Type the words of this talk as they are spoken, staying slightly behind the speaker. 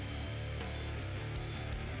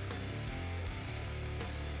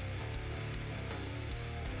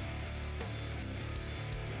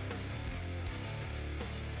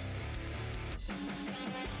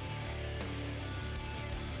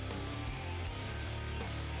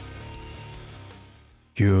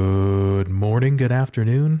Good morning, good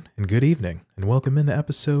afternoon, and good evening, and welcome into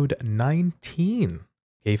episode 19,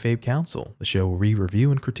 Kayfabe Council, the show where we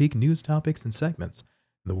review and critique news topics and segments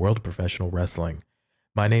in the world of professional wrestling.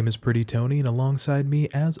 My name is Pretty Tony, and alongside me,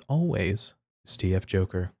 as always, is TF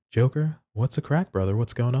Joker. Joker, what's the crack, brother?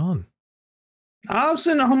 What's going on? I'm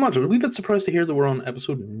saying how much. We've been surprised to hear that we're on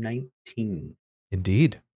episode 19.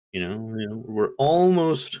 Indeed. We're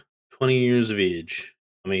almost 20 years of age.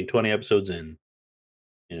 20 episodes in.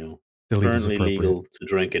 You know, Delete is Currently appropriate. legal to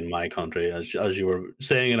drink in my country, as you were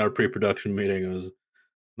saying in our pre-production meeting. I was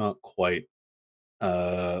not quite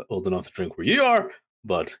old enough to drink where you are,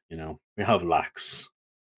 but we have lax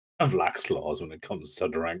laws when it comes to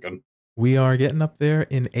drinking. We are getting up there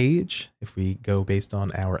in age if we go based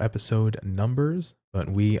on our episode numbers, but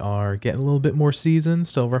we are getting a little bit more seasoned,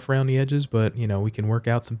 still rough around the edges, but we can work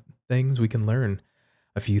out some things, we can learn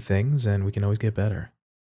a few things, and we can always get better.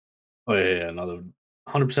 Oh yeah, another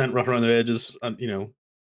 100% rough around the edges, and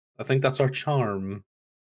I think that's our charm.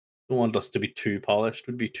 Don't want us to be too polished.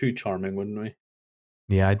 Would be too charming, wouldn't we?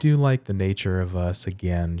 Yeah, I do like the nature of us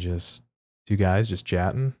again, just two guys just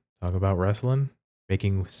chatting, talking about wrestling,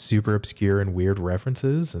 making super obscure and weird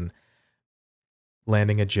references, and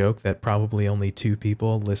landing a joke that probably only two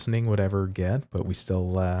people listening would ever get, but we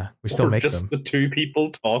still Or make just them. the two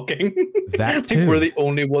people talking. That Like we're too. the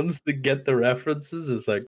only ones that get the references. It's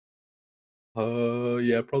like,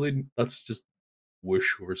 yeah, probably that's just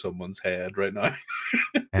wish over someone's head right now.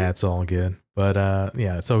 That's all good. But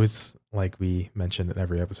yeah, it's always like we mentioned in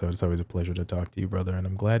every episode. It's always a pleasure to talk to you, brother, and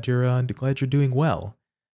I'm glad you're doing well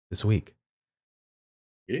this week.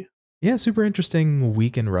 Yeah. Yeah, super interesting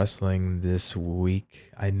week in wrestling this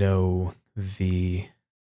week. I know the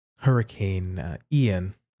Hurricane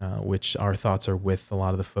Ian, which our thoughts are with a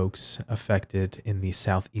lot of the folks affected in the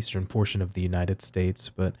southeastern portion of the United States,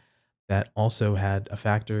 but that also had a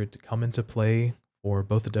factor to come into play for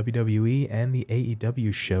both the WWE and the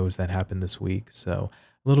AEW shows that happened this week. So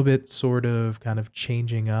a little bit sort of kind of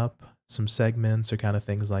changing up some segments or kind of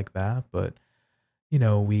things like that. But,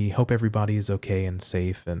 we hope everybody is okay and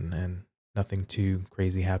safe and nothing too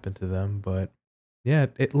crazy happened to them. But yeah,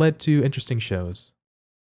 it led to interesting shows.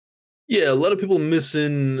 Yeah, a lot of people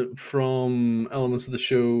missing from elements of the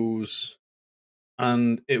shows,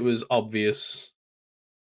 and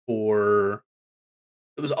for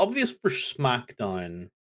it was obvious for SmackDown. I don't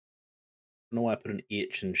know why I put an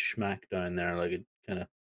H in SmackDown there, like it kind of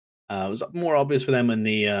it was more obvious for them in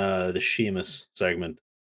the Sheamus segment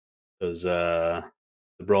because the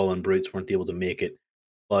Brawling Brutes weren't able to make it.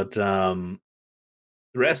 But the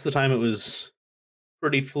rest of the time, it was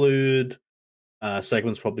pretty fluid.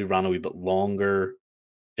 Segments probably ran a wee bit longer.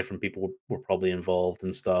 Different people were probably involved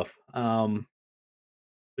and stuff.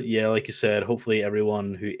 But yeah, like you said, hopefully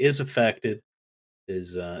everyone who is affected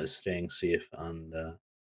is staying safe and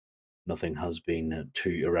nothing has been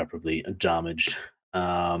too irreparably damaged.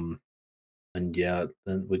 Um, and yeah,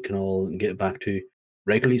 then we can all get back to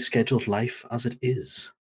regularly scheduled life as it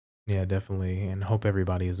is. Yeah, definitely. And hope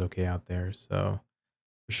everybody is okay out there. So,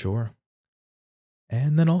 for sure.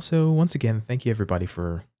 And then also, once again, thank you everybody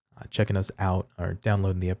for checking us out or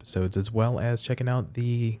downloading the episodes, as well as checking out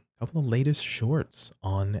the couple of latest shorts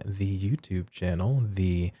on the YouTube channel.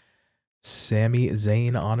 The Sami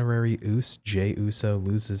Zayn honorary Us, Jay Uso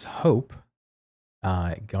loses hope,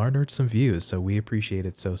 garnered some views. So we appreciate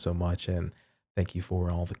it so much. And thank you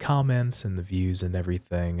for all the comments and the views and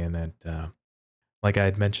everything. And like I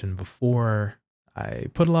had mentioned before, I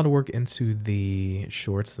put a lot of work into the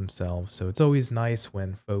shorts themselves, so it's always nice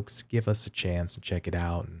when folks give us a chance to check it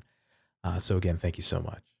out. And so again, thank you so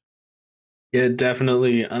much. Yeah,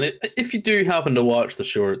 definitely. And if you do happen to watch the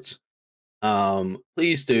shorts,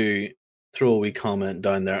 please do throw a wee comment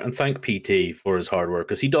down there and thank PT for his hard work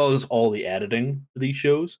because he does all the editing for these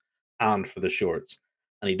shows and for the shorts,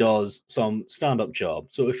 and he does some stand-up job.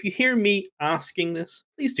 So if you hear me asking this,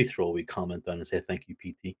 please do throw a wee comment down and say thank you,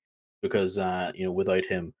 PT, because without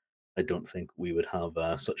him, I don't think we would have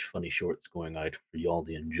such funny shorts going out for y'all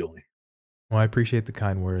to enjoy. Well, I appreciate the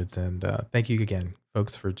kind words, and thank you again,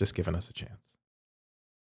 folks, for just giving us a chance.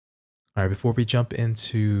 All right, before we jump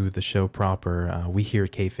into the show proper, we here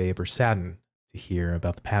at Kayfabe are saddened to hear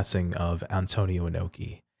about the passing of Antonio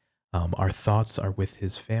Inoki. Our thoughts are with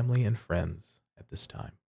his family and friends at this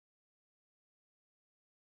time.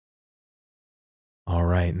 All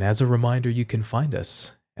right, and as a reminder, you can find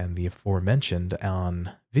us and the aforementioned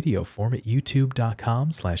on video form at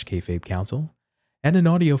youtube.com/kayfabe council and in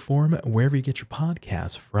audio form wherever you get your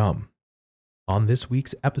podcasts from. On this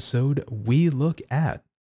week's episode, we look at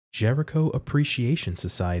Jericho Appreciation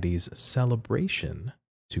Society's celebration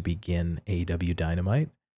to begin AEW Dynamite.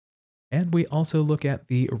 And we also look at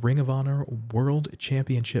the Ring of Honor World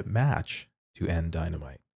Championship match to end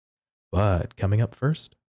Dynamite. But coming up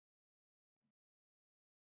first,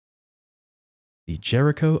 the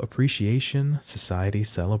Jericho Appreciation Society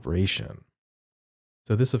celebration.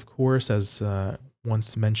 So, this, of course, as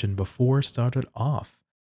once mentioned before, started off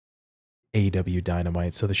AEW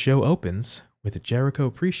Dynamite. So, the show opens with the Jericho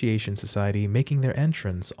Appreciation Society making their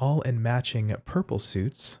entrance, all in matching purple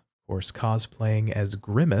suits, of course, cosplaying as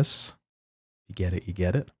Grimace. You get it, you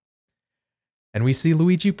get it. And we see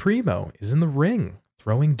Luigi Primo is in the ring,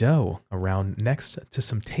 throwing dough around next to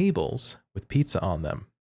some tables with pizza on them.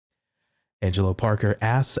 Angelo Parker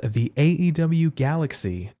asks the AEW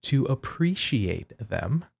Galaxy to appreciate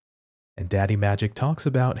them. And Daddy Magic talks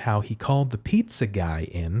about how he called the pizza guy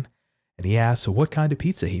in, and he asks what kind of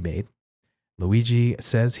pizza he made. Luigi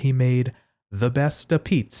says he made the best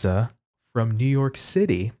pizza from New York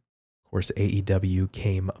City. Of course, AEW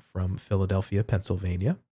came from Philadelphia,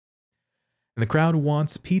 Pennsylvania. And the crowd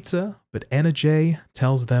wants pizza, but Anna Jay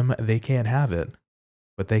tells them they can't have it.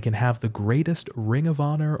 But they can have the greatest Ring of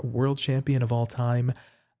Honor world champion of all time,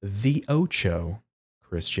 the Ocho,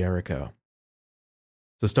 Chris Jericho.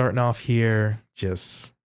 So starting off here,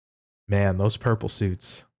 just, man, those purple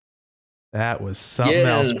suits. That was something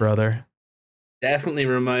else, Yeah, brother. definitely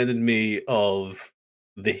reminded me of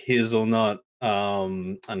the hazelnut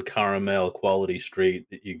and caramel quality street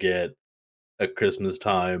that you get at Christmas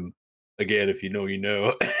time. Again, if you know, you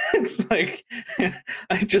know. It's like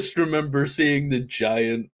I just remember seeing the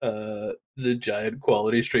giant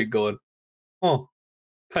quality street going, oh,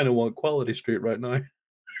 kind of want quality street right now.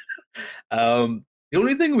 The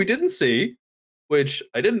only thing we didn't see, which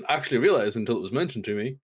I didn't actually realize until it was mentioned to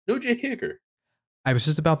me, no Jake Hager. I was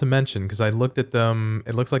just about to mention because I looked at them.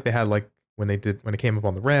 It looks like they had like when it came up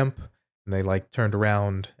on the ramp and they like turned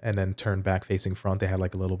around and then turned back facing front. They had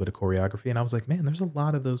like a little bit of choreography, and I was like, man, there's a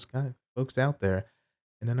lot of those guys folks out there.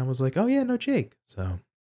 And then I was like, oh yeah, no Jake. So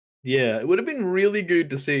Yeah, it would have been really good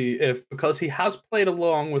to see if because he has played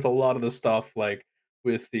along with a lot of the stuff, like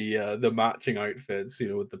with the matching outfits,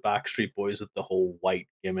 with the Backstreet Boys with the whole white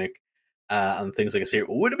gimmick, and things like I say. It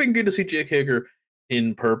would have been good to see Jake Hager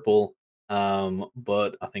in purple,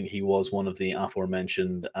 but I think he was one of the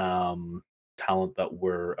aforementioned talent that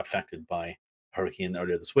were affected by Hurricane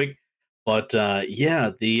earlier this week. But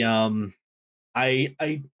yeah, the I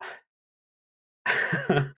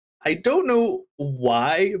I don't know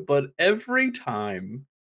why, but every time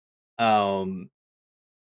um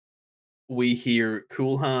we hear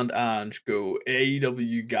Cool Hand Ange go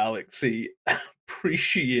AEW Galaxy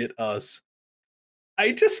appreciate us,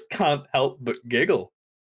 I just can't help but giggle.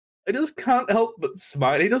 I just can't help but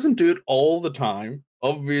smile. He doesn't do it all the time.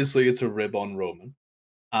 Obviously, it's a rib on Roman.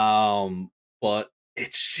 Um, but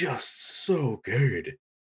it's just so good.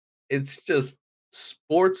 It's just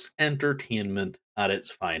sports entertainment at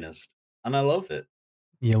its finest. And I love it.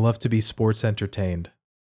 you love to be sports entertained.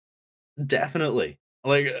 Definitely.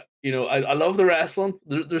 Like, I love the wrestling.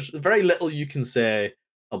 There's very little you can say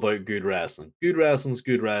about good wrestling. Good wrestling's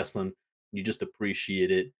good wrestling. You just appreciate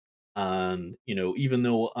it. And, even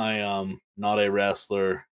though I am not a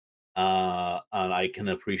wrestler, and I can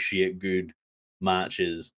appreciate good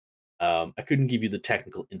matches, I couldn't give you the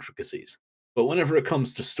technical intricacies. But whenever it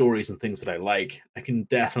comes to stories and things that I like, I can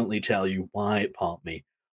definitely tell you why it popped me,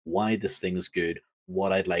 why this thing's good,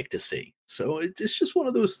 what I'd like to see. So it's just one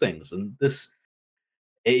of those things. And this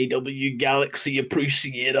AW Galaxy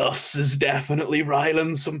Appreciate Us is definitely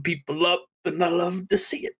riling some people up, and I love to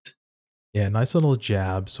see it. Yeah, nice little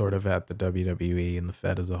jab sort of at the WWE and the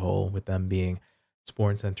Fed as a whole, with them being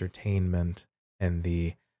sports entertainment and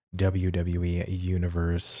the WWE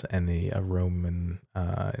universe and the Roman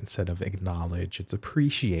instead of acknowledge, it's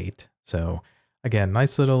appreciate. So again,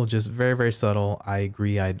 nice little, just very, very subtle. I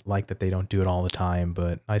agree. I like that they don't do it all the time,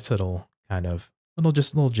 but nice little kind of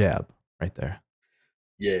just little jab right there.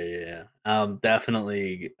 Yeah, yeah, yeah.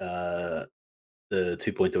 Definitely the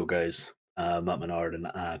 2.0 guys, Matt Menard and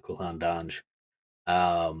Kulhan Dange.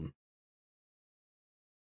 Um,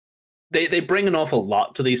 they bring an awful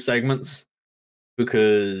lot to these segments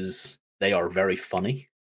because they are very funny.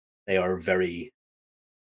 They are very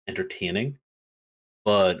entertaining.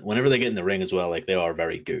 But whenever they get in the ring as well, like they are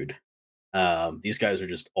very good. These guys are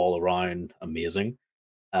just all around amazing.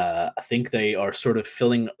 I think they are sort of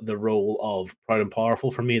filling the role of Proud and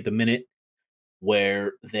Powerful for me at the minute,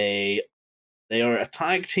 where they are a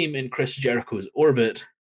tag team in Chris Jericho's orbit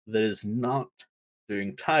that is not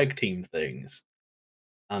doing tag team things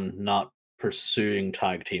and not pursuing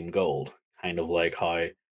tag team gold, kind of like how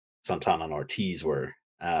Santana and Ortiz were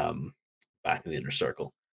back in the inner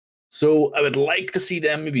circle. So I would like to see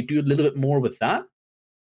them maybe do a little bit more with that.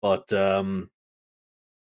 But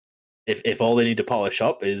if all they need to polish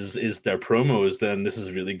up is their promos, then this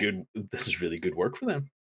is really good. This is really good work for them.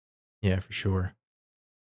 Yeah, for sure.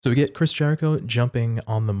 So we get Chris Jericho jumping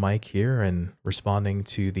on the mic here and responding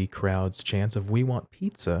to the crowd's chants of "We want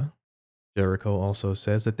pizza." Jericho also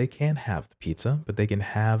says that they can't have the pizza, but they can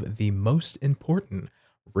have the most important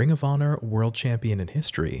Ring of Honor world champion in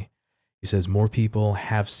history. He says more people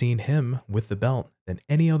have seen him with the belt than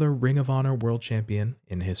any other Ring of Honor world champion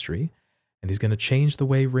in history, and he's going to change the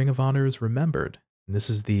way Ring of Honor is remembered. And this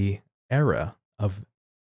is the era of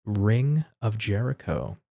Ring of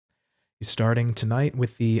Jericho. He's starting tonight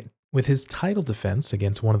with his title defense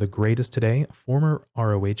against one of the greatest today, former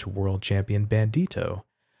ROH world champion Bandito.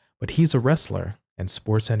 But he's a wrestler, and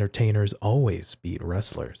sports entertainers always beat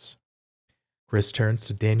wrestlers. Chris turns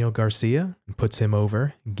to Daniel Garcia and puts him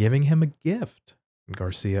over, giving him a gift.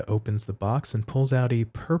 Garcia opens the box and pulls out a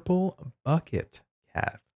purple bucket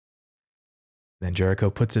cat. Then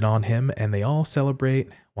Jericho puts it on him, and they all celebrate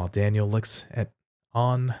while Daniel looks at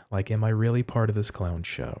on like, "Am I really part of this clown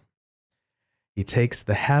show?" He takes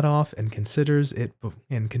the hat off and considers it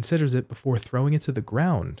before throwing it to the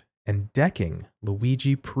ground and decking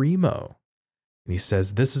Luigi Primo. And he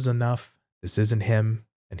says, "This is enough. This isn't him."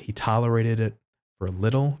 And he tolerated it for a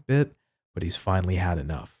little bit, but he's finally had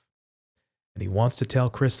enough. And he wants to tell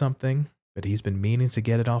Chris something, but he's been meaning to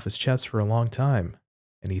get it off his chest for a long time.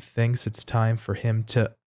 And he thinks it's time for him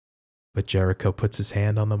to. But Jericho puts his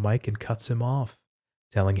hand on the mic and cuts him off,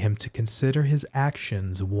 telling him to consider his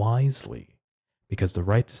actions wisely. Because the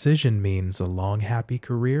right decision means a long, happy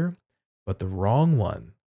career, but the wrong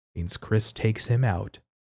one means Chris takes him out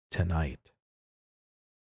tonight.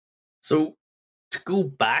 So to go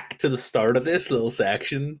back to the start of this little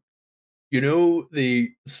section, you know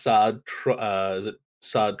the is it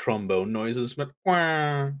sad trombone noises, but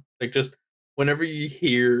like just whenever you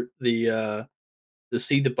hear to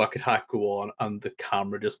see the bucket hat go on and the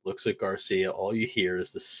camera just looks at Garcia, all you hear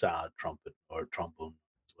is the sad trumpet or trombone,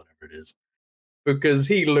 whatever it is, because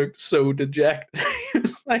he looked so dejected.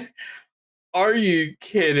 It's like, are you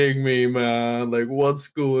kidding me, man? Like, what's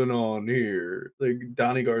going on here? Like,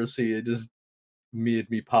 Danny Garcia just made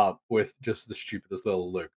me pop with just the stupidest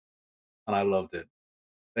little look, and I loved it.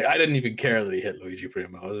 Like, I didn't even care that he hit Luigi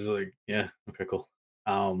Primo. I was just like, yeah, okay, cool.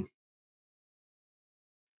 Um,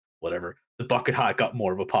 Whatever. The bucket hat got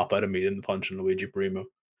more of a pop out of me than the punch in Luigi Primo.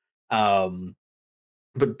 Um,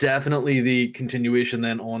 but definitely the continuation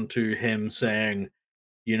then on to him saying,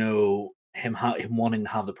 him wanting to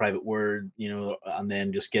have the private word, and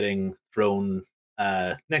then just getting thrown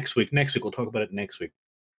next week. Next week we'll talk about it next week.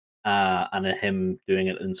 And him doing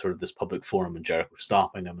it in sort of this public forum and Jericho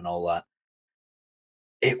stopping him and all that.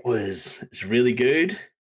 It's really good.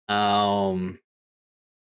 Um,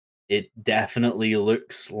 it definitely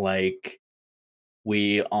looks like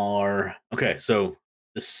we are okay. So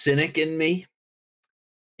the cynic in me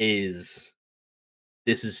is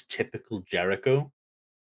this is typical Jericho,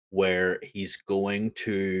 where he's going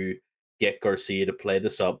to get Garcia to play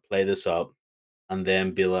this up, and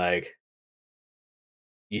then be like,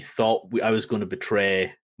 "You thought I was going to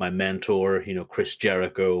betray my mentor, Chris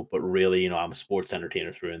Jericho, but really, I'm a sports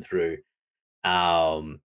entertainer through and through."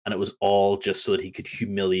 And it was all just so that he could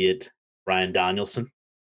humiliate Brian Danielson,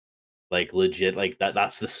 like legit, like that.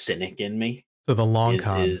 That's the cynic in me. So the long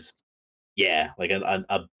con. Is Yeah, like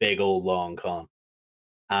a big old long con.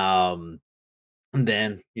 Um, And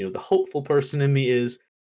then, the hopeful person in me is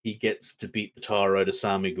he gets to beat the tar out of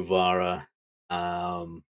Sammy Guevara,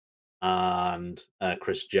 um, and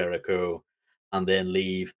Chris Jericho, and then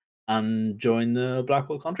leave and join the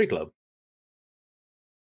Blackpool Country Club.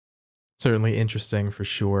 Certainly interesting for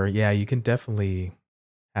sure. Yeah, you can definitely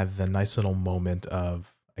have the nice little moment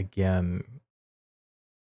of, again,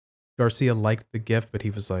 Garcia liked the gift, but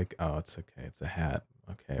he was like, "Oh, it's okay. It's a hat.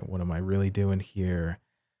 Okay, what am I really doing here?"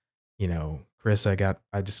 Chris, I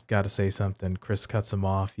just got to say something. Chris cuts him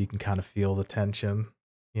off. You can kind of feel the tension.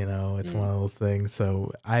 It's one Mm. of those things.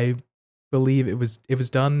 So I believe it was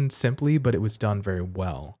done simply, but it was done very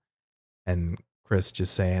well. And Chris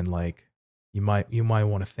just saying like, you might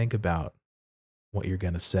want to think about what you're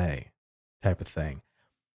gonna say, type of thing,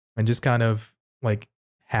 and just kind of like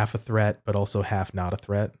half a threat, but also half not a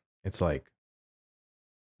threat. It's like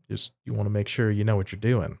just you want to make sure you know what you're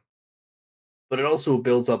doing. But it also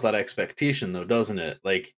builds up that expectation, though, doesn't it?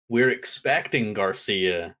 Like, we're expecting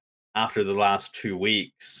Garcia after the last 2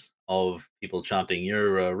 weeks of people chanting,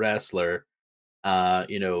 "You're a wrestler,"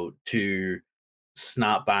 to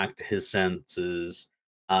snap back to his senses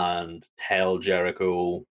and tell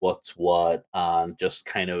Jericho what's what and just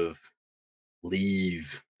kind of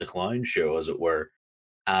leave the clown show, as it were.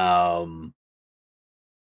 Um,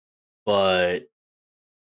 but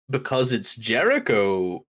because it's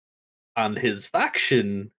Jericho and his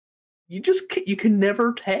faction, you can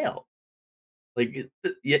never tell. Like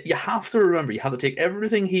you have to remember, you have to take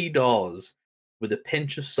everything he does with a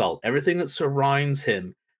pinch of salt. Everything that surrounds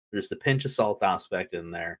him, there's the pinch of salt aspect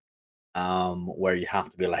in there, where you have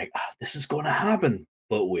to be like, this is going to happen,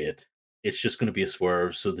 but wait, it's just going to be a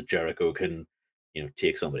swerve so that Jericho can,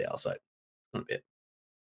 take somebody else out. It's going to be it.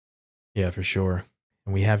 Yeah, for sure.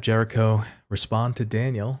 And we have Jericho respond to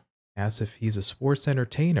Daniel, as if he's a sports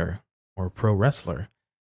entertainer or a pro wrestler.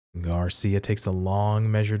 Garcia takes a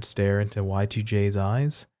long, measured stare into Y2J's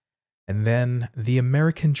eyes, and then the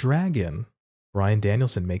American Dragon, Brian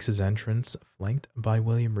Danielson, makes his entrance, flanked by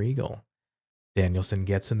William Regal. Danielson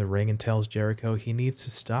gets in the ring and tells Jericho he needs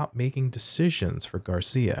to stop making decisions for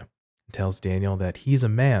Garcia, and tells Daniel that he's a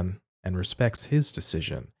man and respects his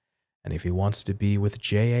decision, and if he wants to be with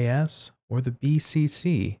JAS or the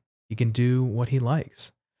BCC, he can do what he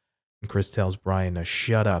likes. And Chris tells Brian to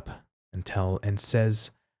shut up and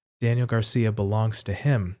says Daniel Garcia belongs to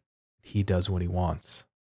him. He does what he wants.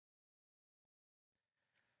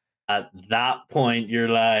 At that point, you're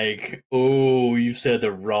like, oh, you've said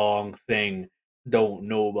the wrong thing. Don't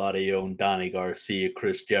nobody own Danny Garcia,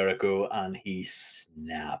 Chris Jericho, and he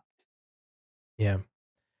snapped. Yeah.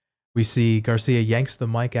 We see Garcia yanks the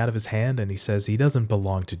mic out of his hand and he says he doesn't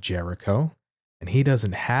belong to Jericho and he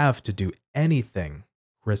doesn't have to do anything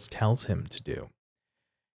Chris tells him to do.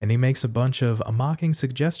 And he makes a bunch of mocking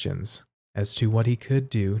suggestions as to what he could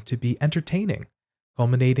do to be entertaining,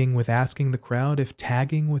 culminating with asking the crowd if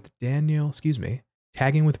tagging with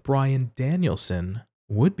Brian Danielson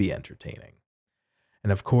would be entertaining.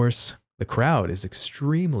 And of course, the crowd is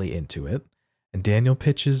extremely into it, and Daniel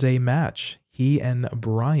pitches a match, he and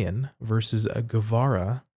Brian versus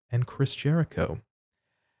Guevara and Chris Jericho.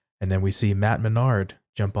 And then we see Matt Menard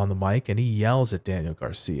jump on the mic and he yells at Daniel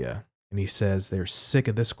Garcia, and he says they're sick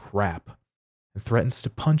of this crap, and threatens to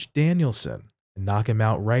punch Danielson and knock him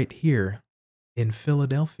out right here in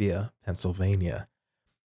Philadelphia, Pennsylvania.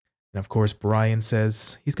 And of course, Brian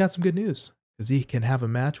says he's got some good news because he can have a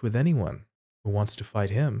match with anyone who wants to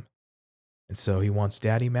fight him. And so he wants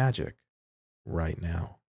Daddy Magic right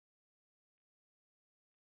now.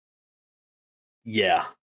 Yeah.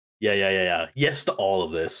 Yeah. Yes to all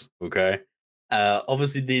of this. Okay.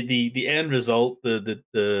 Obviously, the end result,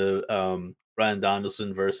 the Brian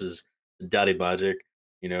Danielson versus Daddy Magic,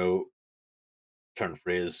 you know, turn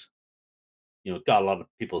phrase, got a lot of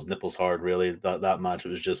people's nipples hard. Really, that match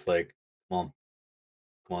was just like, come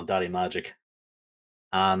on, Daddy Magic,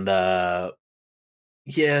 and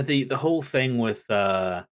yeah, the whole thing with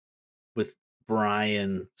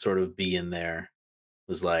Brian sort of being there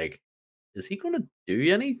was like, is he going to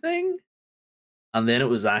do anything? And then it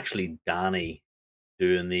was actually Danny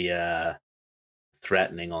doing the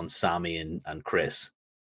threatening on Sammy and Chris,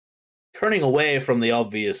 turning away from the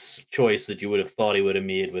obvious choice that you would have thought he would have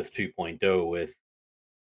made with 2.0 with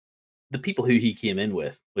the people who he came in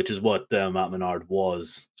with, which is what Matt Menard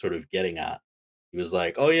was sort of getting at. He was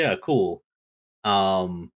like, "Oh yeah, cool.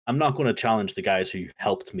 I'm not going to challenge the guys who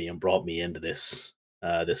helped me and brought me into this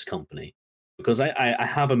company because I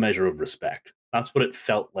have a measure of respect." That's what it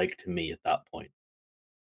felt like to me at that point.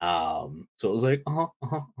 So it was like,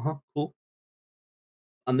 cool.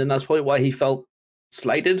 And then that's probably why he felt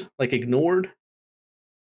slighted, like ignored.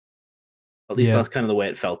 At least Yeah. that's kind of the way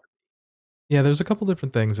it felt. Yeah, there's a couple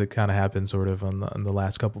different things that kind of happen sort of on the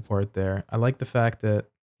last couple part there. I like the fact that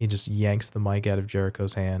he just yanks the mic out of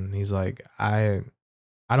Jericho's hand. And he's like, I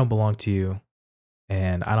don't belong to you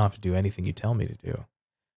and I don't have to do anything you tell me to do.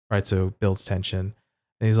 Right? So builds tension.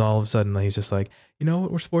 And he's all of a sudden he's just like, you know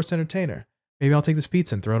what, we're sports entertainer. Maybe I'll take this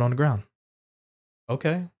pizza and throw it on the ground.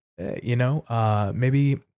 Okay.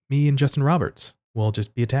 Maybe me and Justin Roberts will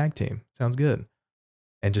just be a tag team. Sounds good.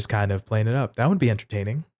 And just kind of playing it up. That would be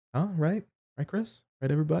entertaining. Huh? Right? Right, Chris?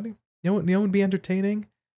 Right, everybody? You know what would be entertaining?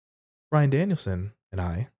 Brian Danielson and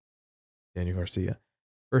I, Daniel Garcia,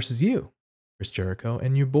 versus you, Chris Jericho,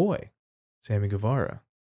 and your boy, Sammy Guevara.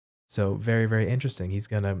 So very, very interesting. He's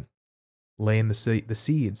gonna lay in the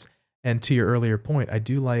seeds. And to your earlier point, I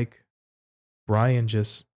do like Brian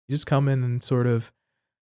just come in and sort of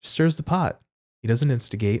stirs the pot. He doesn't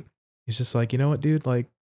instigate. He's just like, you know what, dude? Like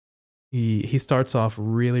he starts off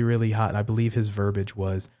really, really hot. And I believe his verbiage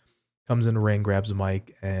was comes in the ring, grabs a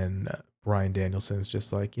mic, and Brian Danielson's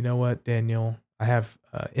just like, you know what, Daniel, I have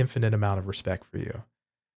infinite amount of respect for you,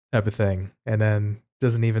 type of thing, and then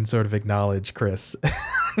doesn't even sort of acknowledge Chris.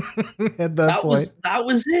 at that point. That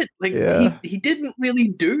was it. Like Yeah. he didn't really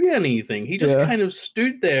do anything. He just Yeah. kind of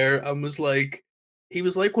stood there and was like he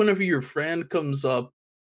was like whenever your friend comes up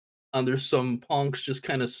and there's some punks just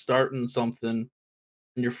kind of starting something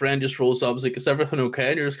and your friend just rolls up, is like, is everything okay?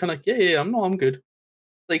 And you're just kind of like, yeah, yeah, I'm good.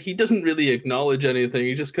 Like he doesn't really acknowledge anything.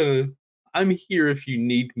 He just kind of, I'm here if you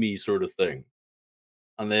need me, sort of thing.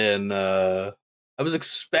 And then I was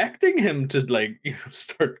expecting him to like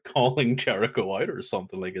start calling Jericho out or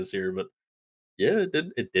something like this here, but yeah,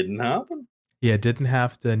 it didn't happen. Yeah, didn't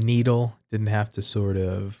have to needle, didn't have to sort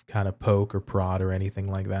of kind of poke or prod or anything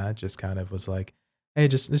like that. Just kind of was like, hey,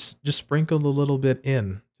 just sprinkled a little bit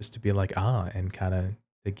in just to be like, ah, and kind of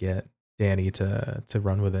to get Danny to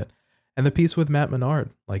run with it. And the piece with Matt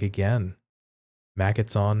Menard, like again, Matt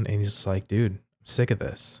gets on and he's just like, dude, I'm sick of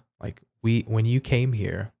this. Like we when you came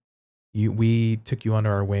here, we took you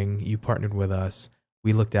under our wing, you partnered with us,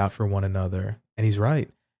 we looked out for one another. And he's right.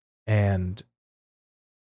 And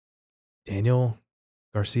Daniel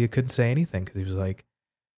Garcia couldn't say anything because he was like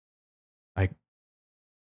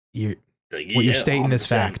you, Like, what you're yeah, stating is 100%.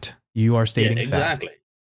 fact. You are Yeah, stating fact. exactly.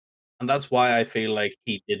 And that's why I feel like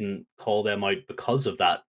he didn't call them out because of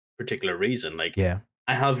that particular reason. Like, Yeah,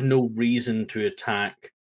 I have no reason to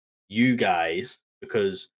attack you guys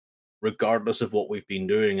because regardless of what we've been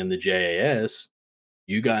doing in the JAS,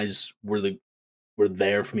 you guys were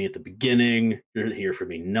there for me at the beginning. You're here for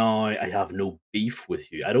me now. I have no beef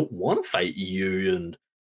with you. I don't want to fight you and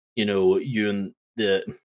you and the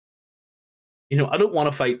I don't want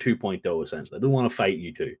to fight 2.0 essentially. I don't want to fight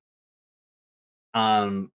you two.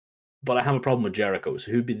 Um but I have a problem with Jericho.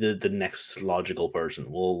 So who'd be the next logical person?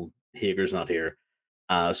 Well, Hager's not here.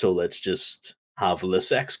 So let's just have the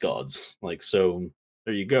sex gods. Like so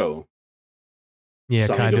there you go. yeah,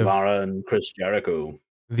 Sammy kind of Guevara and Chris Jericho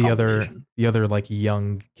combination. the other like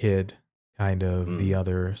young kid, kind of the Mm,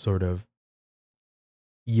 other sort of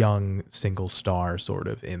young single star sort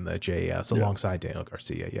of in the JS yeah. alongside Daniel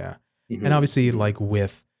Garcia. Yeah, and Hmm, obviously hmm. like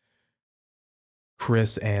with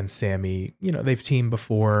Chris and Sammy, they've teamed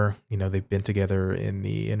before, they've been together in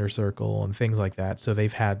the inner circle and things like that. So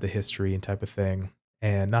they've had the history and type of thing.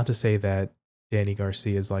 And not to say that Danny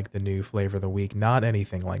Garcia is like the new flavor of the week, not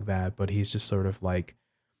anything like that, but he's just sort of like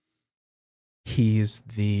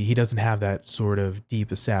he doesn't have that sort of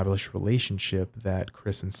deep established relationship that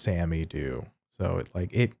Chris and Sammy do. So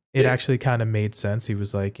it Yeah. actually kind of made sense. He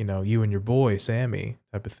was like, you and your boy Sammy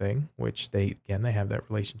type of thing, which they have that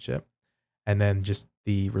relationship, and then just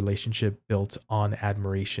the relationship built on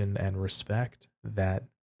admiration and respect that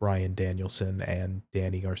Brian Danielson and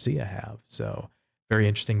Danny Garcia have. So very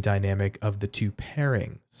interesting dynamic of the two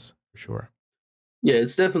pairings for sure. Yeah,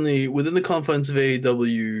 it's definitely within the confines of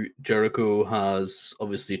AEW. Jericho has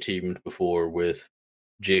obviously teamed before with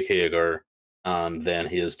Jake Hager, and then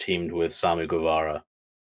he has teamed with Sammy Guevara.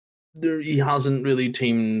 He hasn't really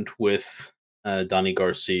teamed with Danny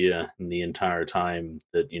Garcia in the entire time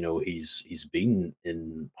that he's been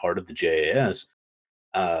in part of the JAS.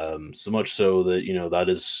 So much so that that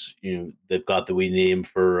is they've got the wee name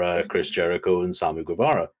for Chris Jericho and Sammy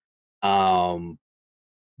Guevara. Um,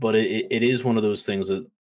 but it is one of those things that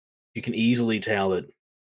you can easily tell that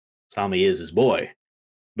Sammy is his boy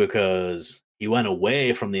because he went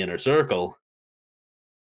away from the inner circle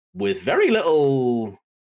with very little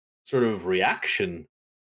sort of reaction,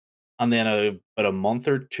 and then about a month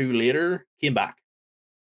or two later came back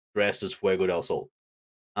dressed as Fuego del Sol,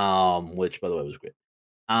 which by the way was great.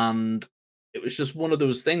 And it was just one of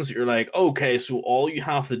those things that you're like, okay, so all you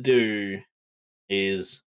have to do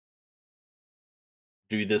is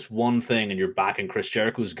do this one thing, and you're back in Chris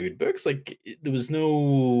Jericho's good books. Like there was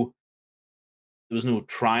no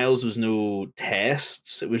trials, there was no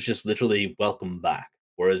tests. It was just literally welcome back.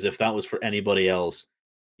 Whereas if that was for anybody else,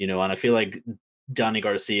 and I feel like Johnny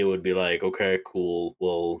Garcia would be like, okay, cool.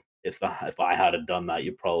 Well, if I had done that,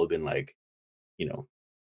 you'd probably been like, you know,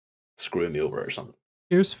 screwing me over or something.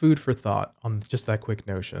 Here's food for thought on just that quick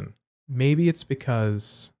notion. Maybe it's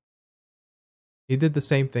because he did the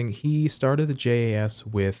same thing. He started the JAS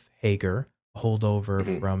with Hager, a holdover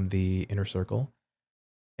Hmm. from the inner circle.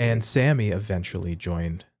 Hmm. And Sammy eventually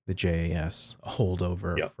joined the JAS, a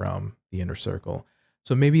holdover Yep. from the inner circle.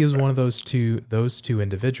 So maybe it was Right. one of those two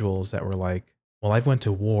individuals that were like, well, I've went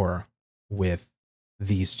to war with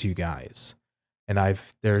these two guys. And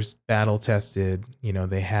there's battle tested,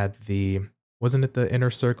 they had wasn't it the inner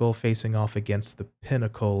circle facing off against the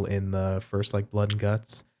pinnacle in the first like blood and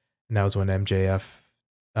guts? And that was when MJF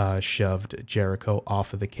shoved Jericho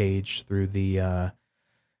off of the cage through the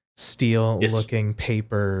steel Yes. looking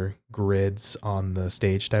paper grids on the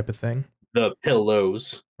stage type of thing. The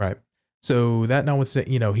pillows. Right. So that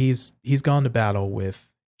notwithstanding, he's gone to battle with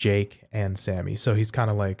Jake and Sammy. So he's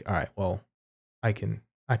kind of like, all right, well, I can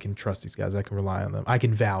I can trust these guys. I can rely on them. I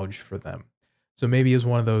can vouch for them. So maybe is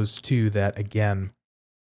one of those two that again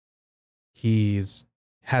he's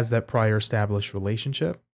has that prior established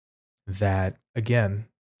relationship that again,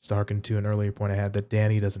 to harken to an earlier point I had that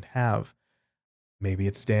Danny doesn't have. Maybe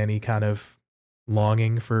it's Danny kind of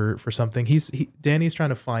longing for something. Danny's trying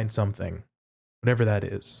to find something, whatever that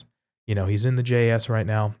is. He's in the JS right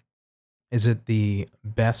now. Is it the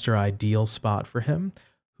best or ideal spot for him?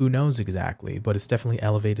 Who knows exactly, but it's definitely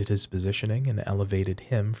elevated his positioning and elevated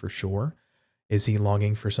him for sure. Is he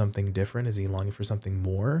longing for something different? Is he longing for something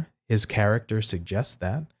more? His character suggests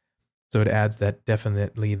that. So it adds that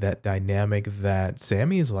definitely that dynamic that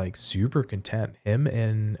Sammy is like super content. Him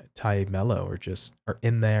and Ty Mello are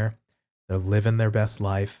in there. They're living their best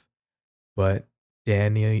life. But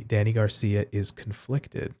Danny Garcia is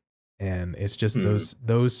conflicted. And it's just Hmm.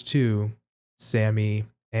 those two, Sammy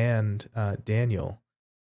and Daniel,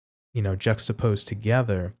 juxtaposed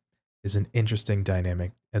together is an interesting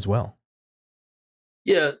dynamic as well.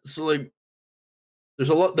 Yeah, so like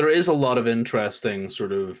there is a lot of interesting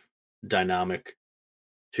sort of dynamic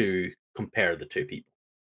to compare the two people,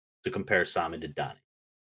 to compare Sammy to Danny.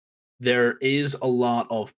 There is a lot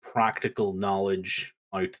of practical knowledge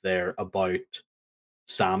out there about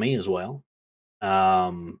Sammy as well.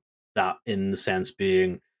 That in the sense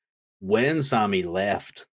being when Sammy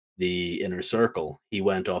left the inner circle, he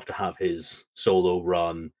went off to have his solo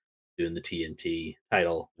run doing the TNT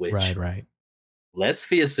title, Right, which right. let's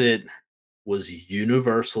face it, was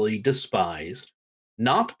universally despised.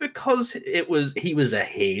 Not because he was a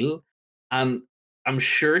heel, and I'm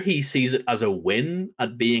sure he sees it as a win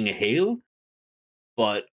at being a heel,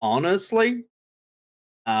 but honestly,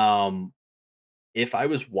 um, if I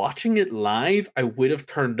was watching it live, I would have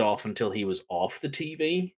turned off until he was off the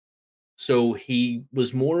TV. So he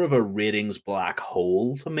was more of a ratings black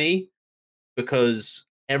hole to me because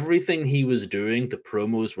everything he was doing, the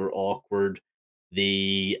promos were awkward.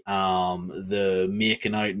 The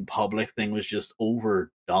making out in public thing was just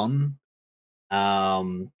overdone.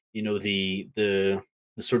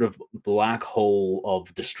 The sort of black hole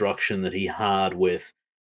of destruction that he had with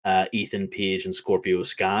Ethan Page and Scorpio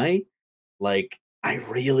Sky. Like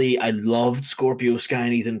I loved Scorpio Sky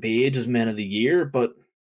and Ethan Page as Men of the Year, but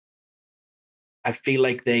I feel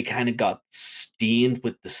like they kind of got stained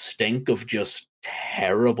with the stink of just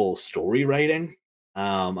terrible story writing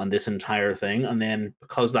on this entire thing. And then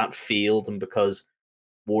because that failed and because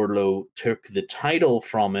Wardlow took the title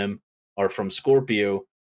from him or from Scorpio,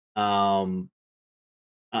 um,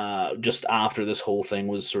 just after this whole thing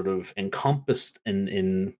was sort of encompassed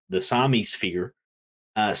in the Sami sphere,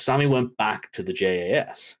 Sami went back to the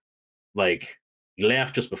JAS. Like he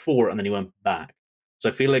left just before and then he went back. So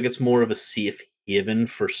I feel like it's more of a safe haven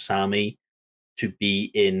for Sami to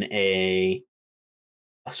be in a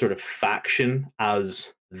sort of faction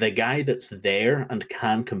as the guy that's there and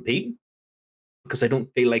can compete because I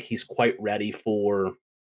don't feel like he's quite ready for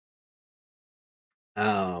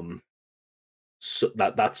um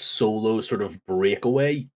that solo sort of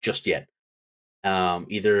breakaway just yet.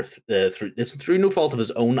 Either through it's through no fault of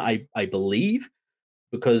his own, I believe,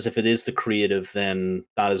 because if it is the creative, then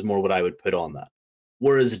that is more what I would put on that.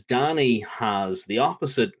 Whereas Danny has the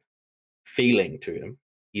opposite feeling to him.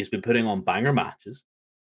 He's been putting on banger matches,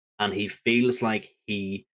 and he feels like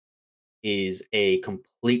he is a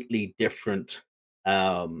completely different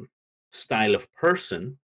um, style of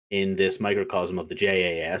person in this microcosm of the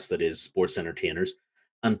JAS that is sports entertainers,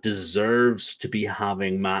 and deserves to be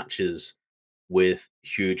having matches with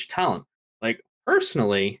huge talent. Like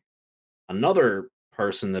personally, another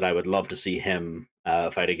person that I would love to see him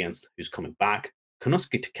fight against, who's coming back,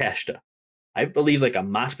 Konosuke Takeshita. I believe like a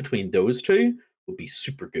match between those two would be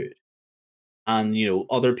super good. And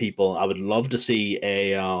other people, I would love to see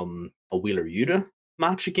a Wheeler Yuta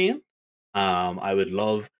match again. I would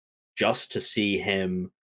love just to see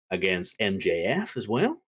him against MJF as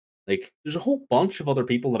well. Like, there's a whole bunch of other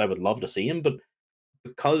people that I would love to see him, but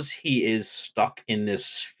because he is stuck in this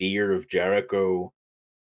sphere of Jericho,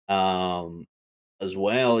 um, as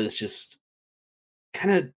well, is just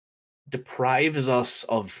kind of deprives us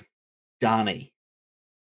of Danny,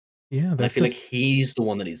 Yeah, and I that's feel a like he's the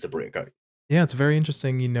one that needs to break out. yeah, it's very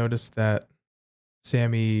interesting you notice that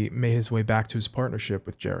Sammy made his way back to his partnership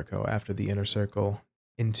with Jericho after the inner circle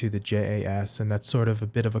into the JAS, and that's sort of a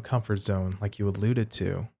bit of a comfort zone, like you alluded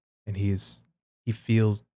to. And he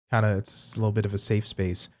feels kind of it's a little bit of a safe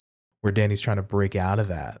space where Danny's trying to break out of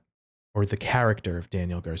that, or the character of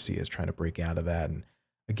Daniel Garcia is trying to break out of that. And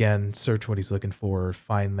again, search what he's looking for,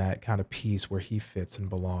 find that kind of piece where he fits and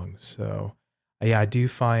belongs. So, yeah, I do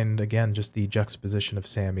find again just the juxtaposition of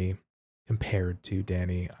Sammy compared to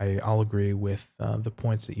Danny. I'll agree with the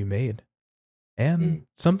points that you made. And Mm,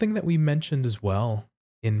 something that we mentioned as well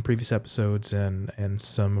in previous episodes and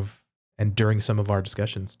during some of our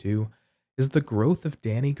discussions too is the growth of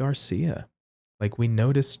Danny Garcia. Like we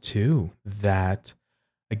noticed too that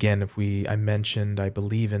again if we I mentioned I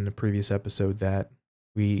believe in the previous episode that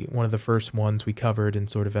we one of the first ones we covered in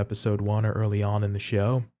sort of episode 1 or early on in the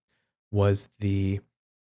show was the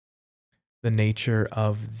nature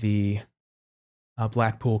of the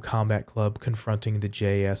Blackpool Combat Club confronting the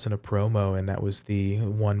JS in a promo, and that was the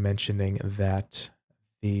one mentioning that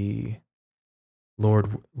the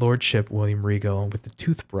Lordship William Regal with the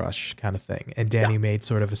toothbrush kind of thing, and yeah, Danny made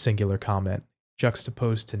sort of a singular comment,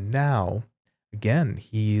 juxtaposed to now. Again,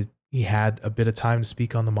 he had a bit of time to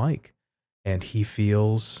speak on the mic, and he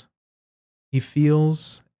feels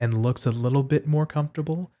and looks a little bit more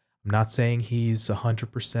comfortable. I'm not saying he's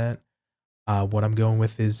 100%. What I'm going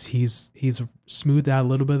with is he's smoothed out a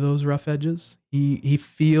little bit of those rough edges. He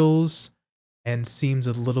feels and seems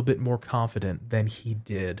a little bit more confident than he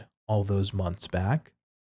did all those months back,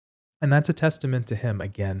 and that's a testament to him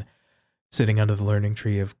again sitting under the learning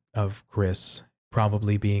tree of Chris,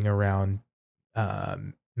 probably being around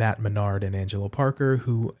Matt Menard and Angelo Parker,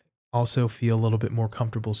 who also feel a little bit more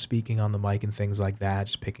comfortable speaking on the mic and things like that,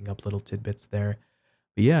 just picking up little tidbits there.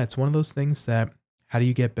 But yeah, it's one of those things that how do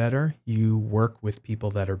you get better? You work with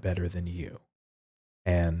people that are better than you.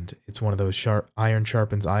 And it's one of those sharp iron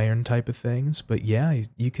sharpens iron type of things. But yeah,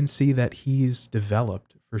 you can see that he's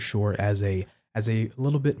developed for sure as a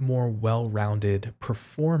little bit more well-rounded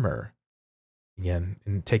performer. Again,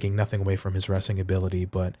 and taking nothing away from his wrestling ability,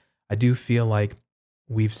 but I do feel like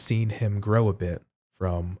we've seen him grow a bit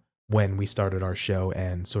from when we started our show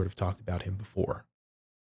and sort of talked about him before.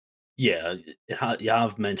 yeah, yeah.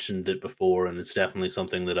 I've mentioned it before, and it's definitely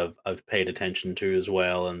something that I've paid attention to as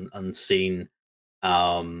well, and seen.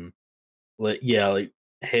 Um, like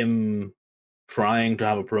him trying to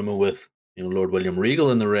have a promo with Lord William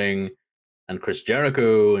Regal in the ring, and Chris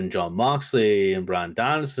Jericho and John Moxley and Bryan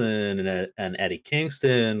Danielson and Eddie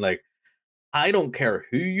Kingston. Like, I don't care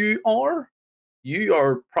who you are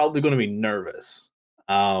probably going to be nervous.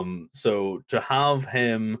 So to have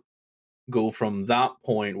him go from that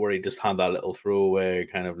point where he just had that little throwaway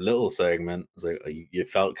kind of little segment, it's like you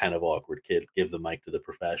felt kind of awkward, kid. Give the mic to the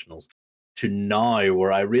professionals. To now,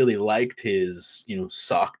 where I really liked his,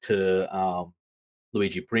 sock to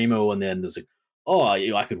Luigi Primo, and then there's like, oh,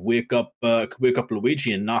 I could wake up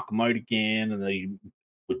Luigi and knock him out again, and then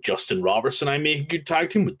with Justin Robertson, I make a good tag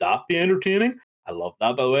team. Would that be entertaining? I love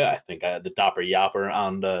that, by the way. I think the Dapper Yapper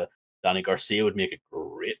and Danny Garcia would make a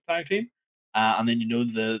great tag team. And then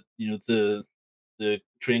the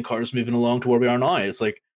train cars moving along to where we are now. It's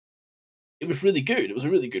like it was really good. It was a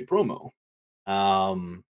really good promo.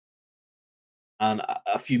 Um, and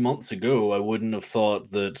a few months ago, I wouldn't have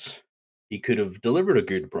thought that he could have delivered a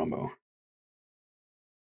good promo.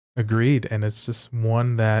 Agreed, and it's just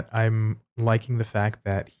one that I'm liking the fact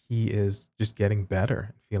that he is just getting better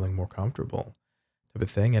and feeling more comfortable type of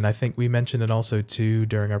thing, and I think we mentioned it also too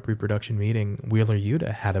during our pre-production meeting. Wheeler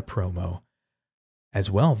Yuta had a promo as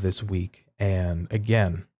well this week, and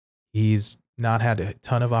again, he's not had a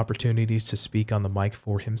ton of opportunities to speak on the mic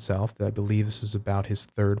for himself. I believe this is about his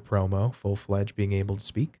third promo, full-fledged, being able to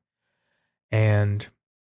speak, and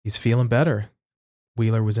he's feeling better.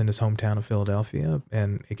 Wheeler was in his hometown of Philadelphia,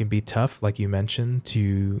 and it can be tough, like you mentioned,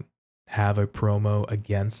 to have a promo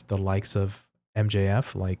against the likes of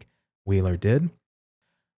MJF, like Wheeler did,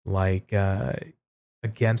 like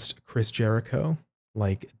against Chris Jericho,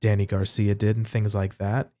 like Danny Garcia did, and things like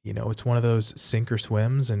that. It's one of those sink or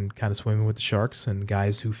swims and kind of swimming with the sharks and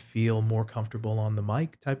guys who feel more comfortable on the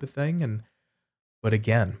mic type of thing. And but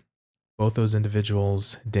again, both those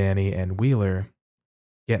individuals, Danny and Wheeler,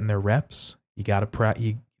 getting their reps. You got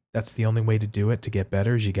to that's the only way to do it to get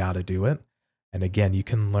better is you got to do it. And again, you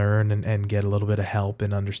can learn and get a little bit of help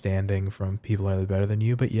and understanding from people that are better than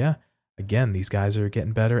you. But yeah, again, these guys are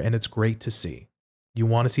getting better and it's great to see. You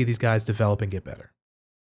want to see these guys develop and get better.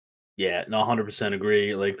 Yeah, no, 100%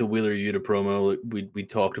 agree. Like the Wheeler Yuta promo, like, we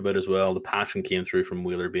talked about as well. The passion came through from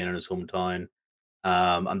Wheeler being in his hometown,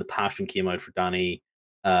 and the passion came out for Danny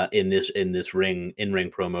in this ring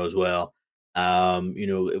promo as well.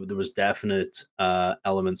 There was definite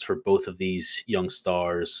elements for both of these young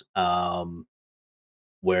stars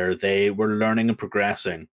where they were learning and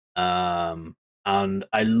progressing. And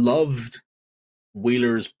I loved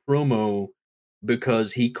Wheeler's promo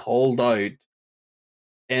because he called out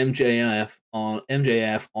MJF on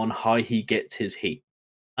MJF on how he gets his heat.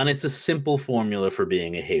 And it's a simple formula for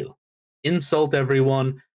being a heel. Insult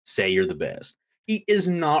everyone, say you're the best. He is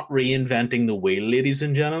not reinventing the wheel, ladies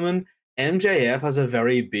and gentlemen. MJF has a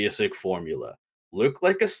very basic formula. Look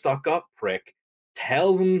like a stuck up prick,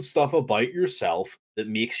 tell them stuff about yourself that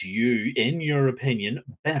makes you, in your opinion,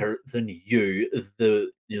 better than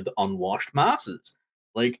the unwashed masses.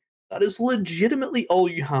 Like, that is legitimately all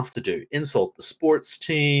you have to do. Insult the sports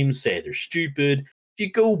team, say they're stupid,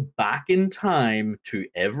 you go back in time to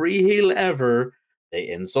every heel ever, they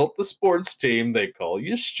insult the sports team, they call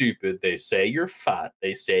you stupid, they say you're fat,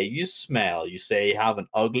 they say you smell, you say you have an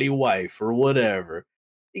ugly wife or whatever.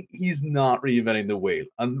 He's not reinventing the wheel.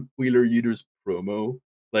 And Wheeler Yuta's promo,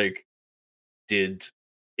 like, did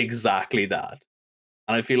exactly that.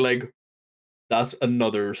 And I feel like that's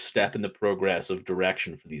another step in the progress of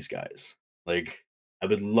direction for these guys. Like, I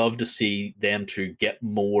would love to see them to get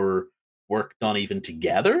more work done even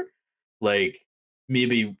together. Like,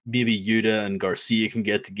 maybe Yuta and Garcia can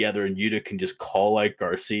get together and Yuta can just call out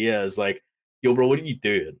Garcia as like, yo, bro, what are you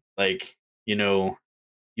doing? Like, you know,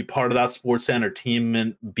 you part of that sports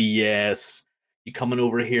entertainment BS. You coming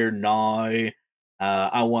over here now?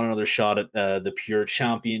 I want another shot at the pure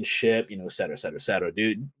championship, et cetera, et cetera, et cetera,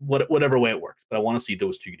 dude. Whatever way it works, but I want to see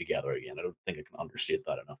those two together again. I don't think I can understate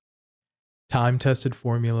that enough. Time tested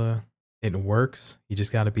formula. It works. You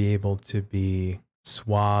just got to be able to be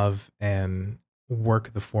suave and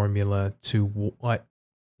work the formula to what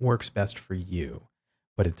works best for you.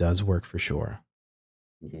 But it does work for sure.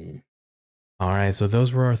 Mhm. All right, so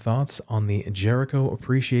those were our thoughts on the Jericho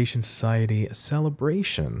Appreciation Society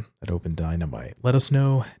celebration at Open Dynamite. Let us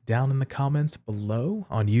know down in the comments below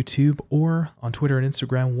on YouTube or on Twitter and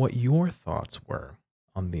Instagram what your thoughts were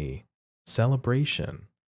on the celebration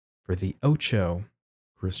for the Ocho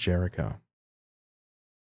Chris Jericho.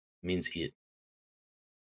 Means it.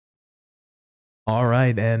 All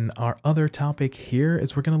right, and our other topic here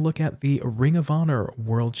is we're going to look at the Ring of Honor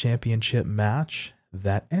World Championship match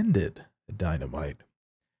that ended Dynamite.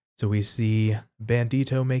 So we see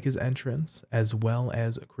Bandito make his entrance, as well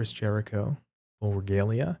as Chris Jericho, full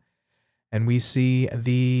regalia. And we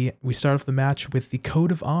start off the match with the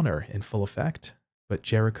Code of Honor in full effect, but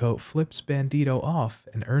Jericho flips Bandito off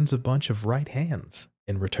and earns a bunch of right hands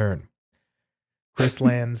in return. Chris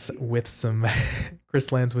lands with some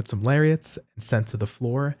Chris lands with some lariats and sent to the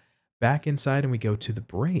floor. Back inside, and we go to the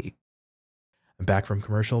break. And back from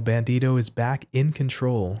commercial, Bandito is back in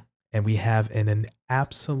control, and we have an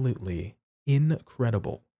absolutely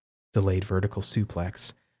incredible delayed vertical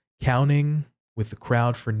suplex, counting with the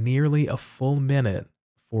crowd for nearly a full minute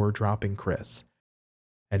before dropping Chris.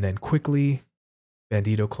 And then quickly,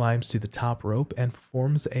 Bandito climbs to the top rope and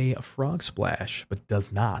performs a frog splash, but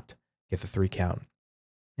does not get the 3 count.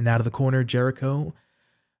 And out of the corner, Jericho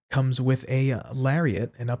comes with a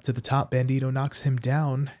lariat, and up to the top, Bandito knocks him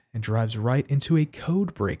down and drives right into a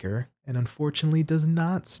code breaker, and unfortunately does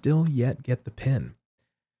not still yet get the pin.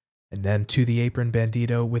 And then to the apron,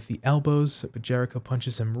 Bandito with the elbows, but Jericho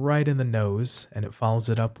punches him right in the nose, and it follows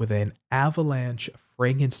it up with an avalanche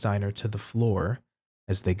Frankensteiner to the floor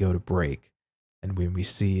as they go to break. And when we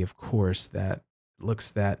see, of course, that looks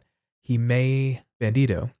that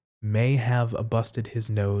Bandito may have busted his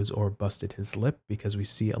nose or busted his lip, because we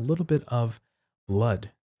see a little bit of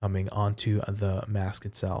blood coming onto the mask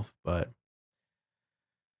itself. But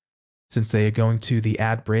since they are going to the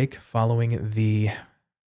ad break following the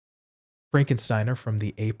Frankensteiner from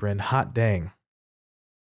the apron, hot dang.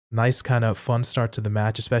 Nice kind of fun start to the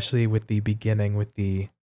match, especially with the beginning with the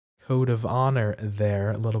Code of Honor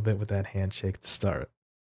there, a little bit with that handshake to start.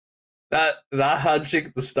 That handshake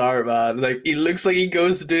at the start, man. Like, he looks like he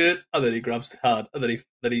goes to do it, and then he grabs the hand, and then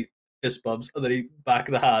he fist bumps, and then he back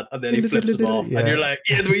of the hand, and then he flips him off, and you're Yeah. like,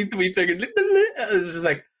 yeah, we figured. It's just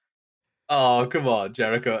like, oh, come on,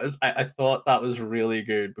 Jericho. I thought that was really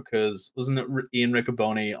good because wasn't it Ian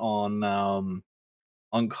Riccoboni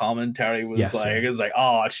on commentary was Yes, like, sir. it's like,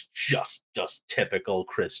 oh, it's just typical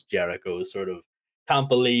Chris Jericho sort of can't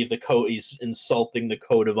believe the code he's insulting the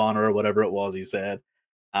code of honor or whatever it was he said.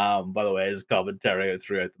 By the way, his commentary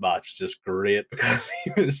throughout the match is just great because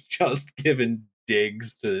he was just giving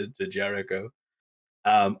digs to Jericho.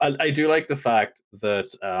 I do like the fact that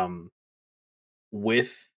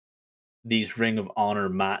with these Ring of Honor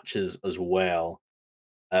matches as well,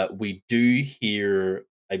 we do hear,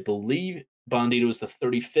 I believe, Bandito is the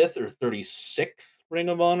 35th or 36th Ring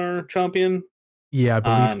of Honor champion, Yeah, I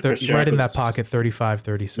believe and Chris right in that Jericho's, pocket, 35,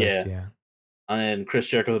 36. yeah, Yeah, and Chris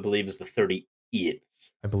Jericho, I believe, is the 38th.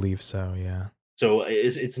 I believe so. Yeah. So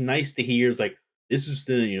it's nice to hear. It's like this is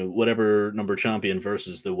the whatever number champion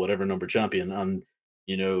versus the whatever number champion, and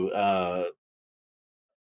you know,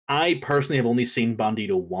 I personally have only seen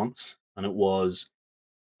Bandito once, and it was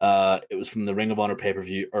from the Ring of Honor pay per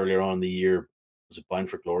view earlier on in the year. Was it Bound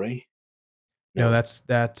for Glory? No, No, that's the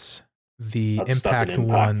that's an Impact Impact.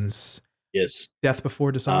 one's Yes, Death Before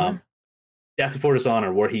um, Dishonor. Death Before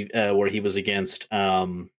Dishonor, where he was against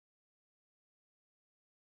oh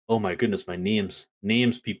my goodness, my names,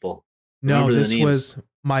 people. No, Remember the this names. was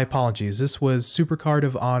my apologies. This was Supercard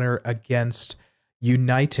of Honor against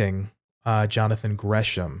uniting Jonathan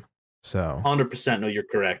Gresham. So 100%. No, you're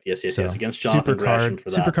correct. Yes, yes, yes. so Against Jonathan Gresham for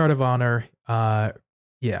that. Supercard of Honor.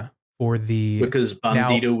 Yeah, for the Because now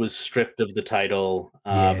Bandito was stripped of the title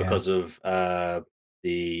yeah because of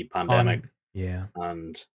the pandemic, on yeah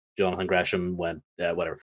and Jonathan Gresham went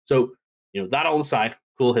whatever. So that all aside,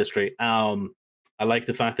 cool history. I like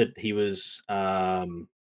the fact that he was.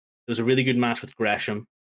 It was a really good match with Gresham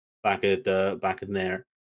back in there,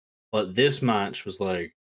 but this match was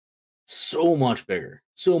like so much bigger,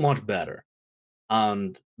 so much better,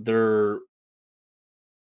 and there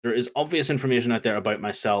is obvious information out there about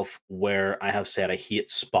myself where I have said I hate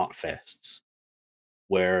spot fests,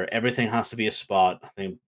 where everything has to be a spot. I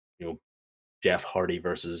think you know Jeff Hardy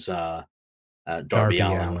versus Darby Darby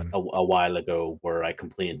Allen Allen. a while ago, where I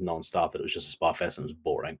complained nonstop that it was just a spot fest and it was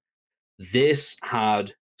boring. This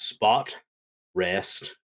had spot,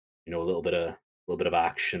 rest, a little bit of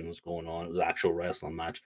action was going on. It was an actual wrestling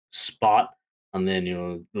match. Spot, and then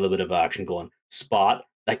a little bit of action going. Spot,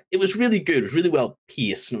 like it was really good. It was really well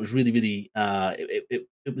paced, and it was really really.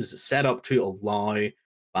 It was set up to allow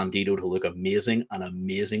Bandito to look amazing, and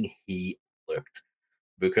amazing he looked,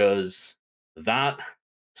 because that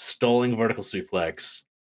stalling vertical suplex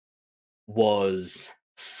was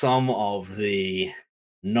some of the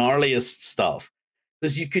gnarliest stuff,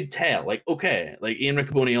 because you could tell, like, okay, like Ian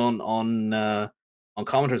Riccoboni on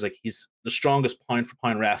commentary is like, he's the strongest pound for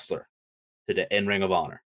pound wrestler today in Ring of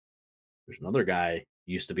Honor. There's another guy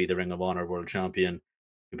used to be the Ring of Honor world champion,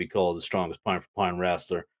 could be called the strongest pound for pound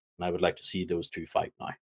wrestler, and I would like to see those two fight now.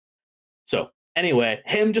 So anyway,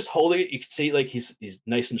 him just holding it, you can see like he's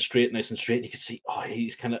nice and straight, nice and straight. And you can see, oh,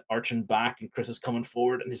 he's kind of arching back, and Chris is coming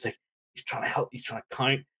forward, and he's like, he's trying to help, he's trying to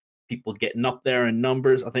count people getting up there in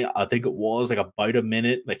numbers. I think it was like about a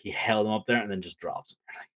minute, like he held him up there and then just drops.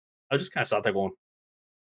 I just kind of sat there going,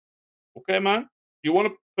 okay, man, do you want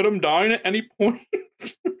to put him down at any point?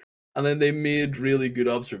 And then they made really good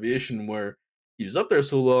observation where he was up there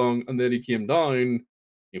so long, and then he came down,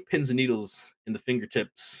 pins and needles in the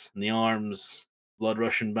fingertips and the arms, blood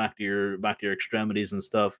rushing back to your extremities and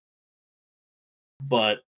stuff.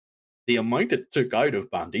 But the amount it took out of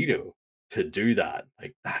Bandito to do that,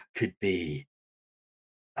 like that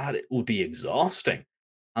it would be exhausting.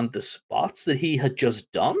 And the spots that he had just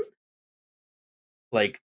done,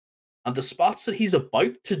 like, and the spots that he's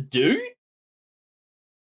about to do,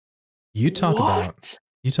 You talk about what?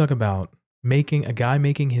 you talk about making a guy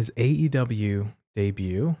making his AEW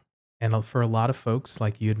debut, and for a lot of folks,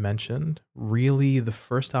 like you had mentioned, really the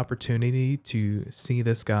first opportunity to see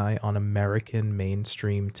this guy on American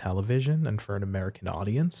mainstream television and for an American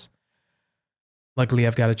audience. Luckily,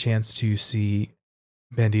 I've got a chance to see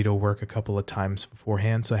Bandito work a couple of times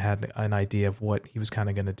beforehand, so I had an idea of what he was kind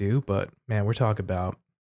of going to do. But man, we're talking about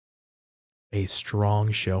a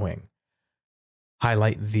strong showing.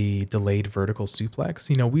 Highlight the delayed vertical suplex.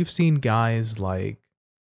 We've seen guys like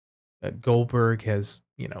Goldberg has,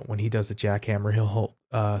 when he does a jackhammer, he'll hold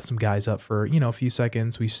some guys up for, a few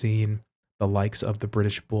seconds. We've seen the likes of the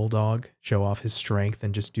British Bulldog show off his strength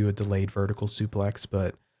and just do a delayed vertical suplex.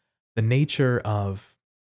 But the nature of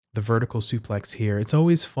the vertical suplex here, it's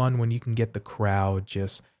always fun when you can get the crowd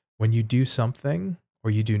just when you do something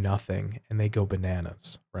or you do nothing and they go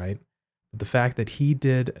bananas, right? But the fact that he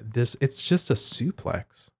did this, it's just a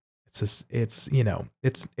suplex.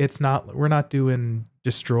 It's not, we're not doing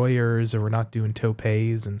destroyers or we're not doing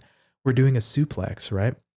topes, and we're doing a suplex,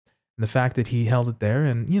 right? And the fact that he held it there,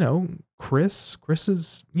 and Chris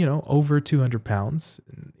is over 200 pounds.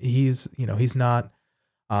 He's not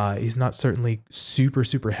certainly super,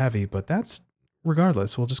 super heavy, but that's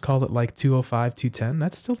regardless. We'll just call it like 205, 210.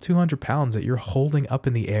 That's still 200 pounds that you're holding up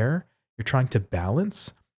in the air. You're trying to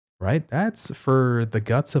balance, right? That's for the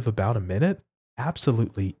guts of about a minute.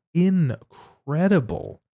 Absolutely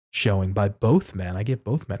incredible showing by both men. I give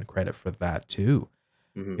both men credit for that too.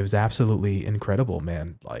 It Mhm. was absolutely incredible,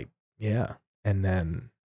 man. Like, yeah. And then,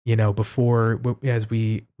 before as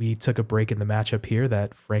we took a break in the matchup here,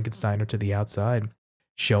 that Frankensteiner to the outside,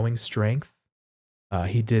 showing strength.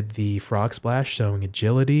 He did the frog splash, showing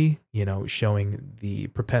agility, showing the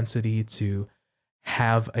propensity to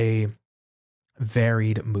have a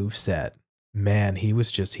varied move set. Man, he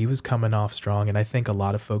was coming off strong, and I think a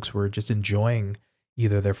lot of folks were just enjoying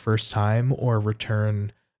either their first time or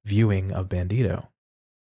return viewing of Bandito.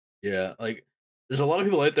 Yeah, like there's a lot of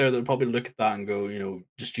people out there that probably look at that and go,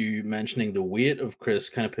 just you mentioning the weight of Chris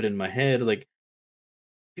kind of put in my head, like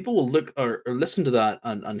people will look or listen to that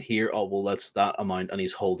and hear, oh well, that's that amount, and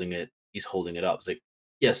he's holding it up. It's like,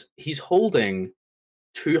 yes, he's holding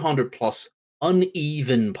 200 plus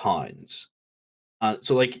uneven pounds.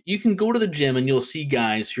 So like you can go to the gym and you'll see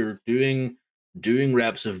guys who are doing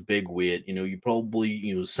reps of big weight. You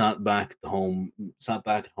probably sat back at home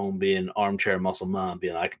being armchair muscle man,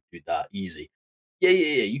 being I can do that easy. Yeah.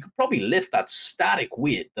 You could probably lift that static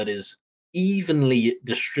weight that is evenly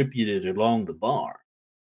distributed along the bar.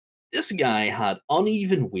 This guy had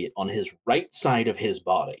uneven weight on his right side of his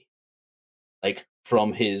body, like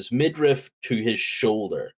from his midriff to his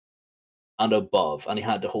shoulder and above, and he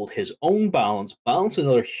had to hold his own balance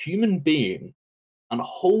another human being, and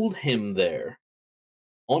hold him there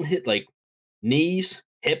on his like knees,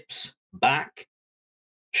 hips, back,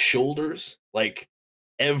 shoulders, like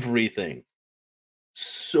everything.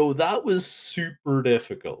 So that was super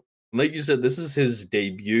difficult. Like you said, this is his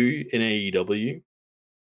debut in AEW,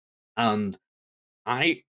 and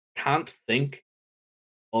I can't think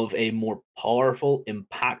of a more powerful,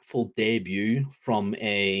 impactful debut from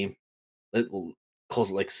a little cause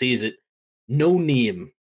like sees it no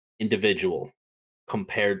name individual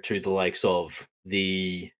compared to the likes of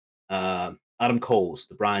the Adam Cole's,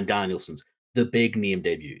 the Brian Danielsons, the big name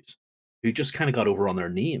debuts, who just kind of got over on their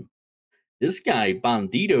name. This guy,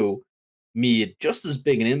 Bandito, made just as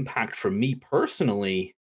big an impact for me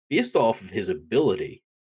personally based off of his ability.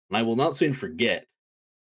 And I will not soon forget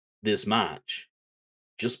this match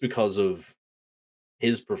just because of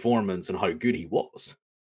his performance and how good he was.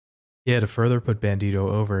 Yeah, to further put Bandito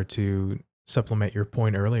over, to supplement your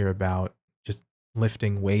point earlier about just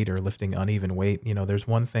lifting weight or lifting uneven weight, there's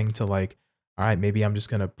one thing to like, all right, maybe I'm just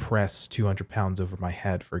going to press 200 pounds over my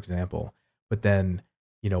head, for example. But then,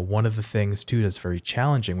 one of the things too that's very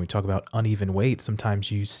challenging, we talk about uneven weight.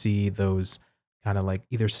 Sometimes you see those kind of like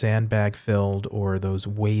either sandbag filled or those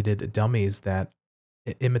weighted dummies that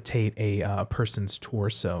imitate a person's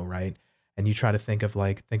torso, right? And you try to think of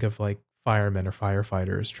like firemen or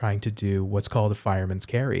firefighters trying to do what's called a fireman's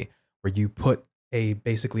carry, where you put a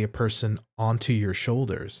basically a person onto your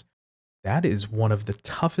shoulders. That is one of the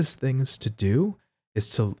toughest things to do,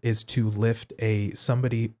 is to lift a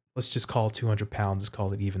somebody, let's just call 200 pounds,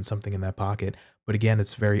 call it even something in that pocket. But again,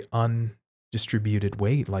 it's very undistributed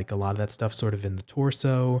weight. Like a lot of that stuff sort of in the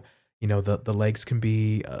torso. The legs can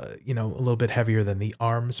be a little bit heavier than the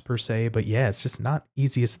arms per se. But yeah, it's just not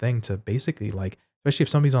easiest thing to basically like, especially if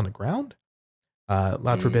somebody's on the ground. God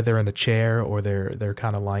Mm. forbid they're in a chair or they're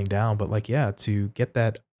kind of lying down. But like, yeah, to get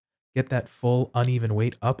that full uneven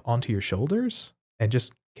weight up onto your shoulders and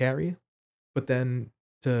just carry, but then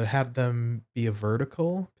to have them be a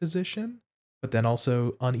vertical position, but then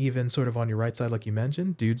also uneven sort of on your right side, like you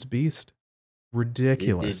mentioned, dude's beast.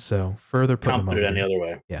 Ridiculous. It So further putting can't him put it over any there. other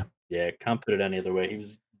way. Yeah. Yeah, can't put it any other way. He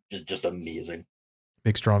was just amazing.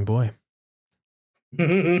 Big strong boy.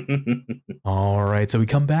 All right. So we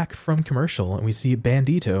come back from commercial and we see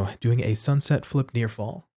Bandito doing a sunset flip near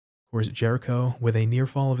fall. Of course, Jericho, with a near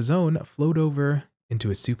fall of his own, float over into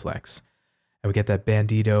a suplex. And we get that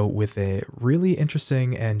Bandito with a really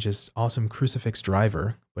interesting and just awesome crucifix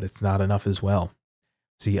driver, but it's not enough as well.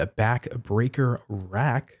 See a back breaker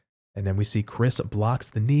rack, and then we see Chris blocks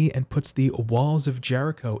the knee and puts the walls of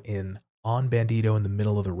Jericho in on Bandito in the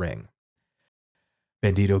middle of the ring.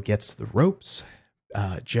 Bandito gets the ropes,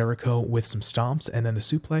 Jericho with some stomps, and then a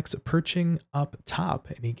suplex perching up top,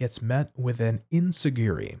 and he gets met with an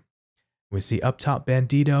insecurity. We see up top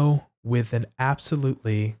Bandito with an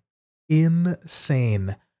absolutely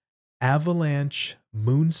insane avalanche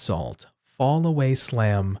moonsault fall away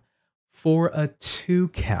slam for a 2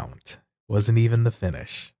 count. Wasn't even the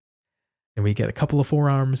finish. And we get a couple of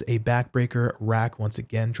forearms, a backbreaker rack once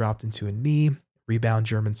again dropped into a knee, rebound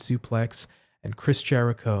German suplex, and Chris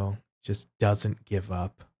Jericho just doesn't give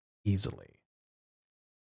up easily.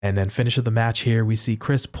 And then finish of the match here, we see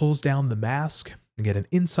Chris pulls down the mask and get an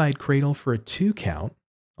inside cradle for a 2 count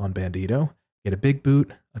on Bandito. Get a big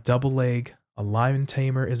boot, a double leg, a lion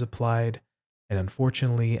tamer is applied, and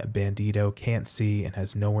unfortunately, Bandito can't see and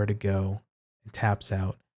has nowhere to go and taps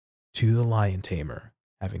out to the lion tamer,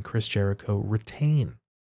 having Chris Jericho retain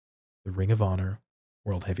the Ring of Honor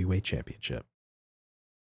World Heavyweight Championship.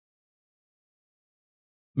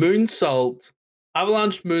 Moonsault,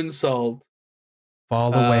 avalanche moonsault,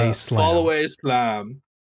 Fall away fall slam. away slam.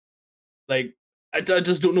 Like I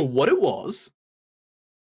just don't know what it was.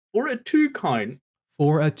 For a 2 count,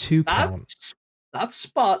 For a 2 that count. that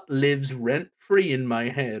spot lives rent free in my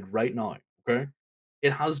head right now. Okay,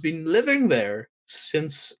 it has been living there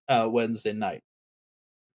since Wednesday night.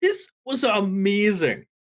 This was amazing.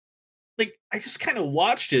 Like I just kind of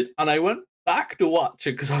watched it and I went back to watch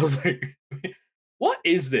it because I was like, "What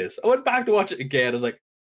is this?" I went back to watch it again. I was like,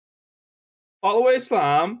 "Fallaway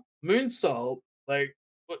slam, moonsault." Like,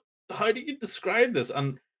 what? How do you describe this?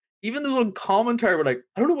 And even those on commentary were like,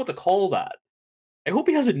 "I don't know what to call that. I hope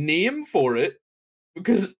he has a name for it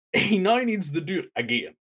because he now needs to do it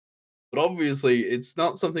again." But obviously, it's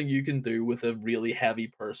not something you can do with a really heavy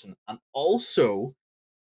person. And also,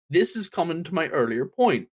 this is coming to my earlier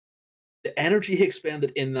point. The energy he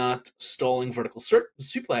expended in that stalling vertical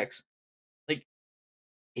suplex, like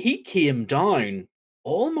he came down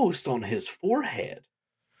almost on his forehead.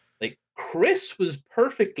 Like Chris was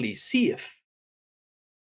perfectly safe,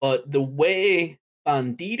 but the way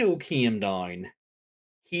Bandito came down,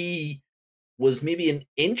 he was maybe an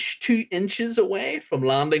inch, 2 inches away from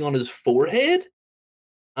landing on his forehead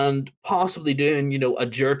and possibly doing, a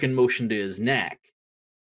jerking motion to his neck.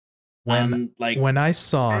 When And like, when I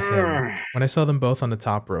saw him "Urgh." when I saw them both on the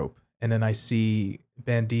top rope, and then I see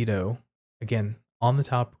Bandito, again, on the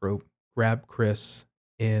top rope, grab Chris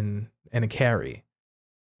in a carry,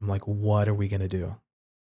 I'm like, "What are we gonna do?"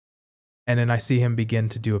 And then I see him begin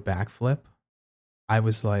to do a backflip. I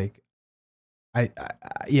was like,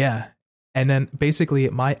 yeah. And then basically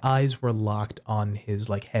my eyes were locked on his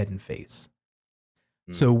like head and face.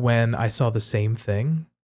 So Mhm. when I saw the same thing,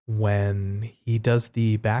 when he does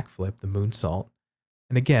the backflip, the moonsault,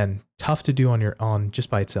 and again, tough to do on just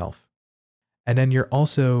by itself. And then you're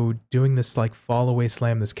also doing this like fall away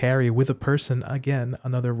slam, this carry with a person, again,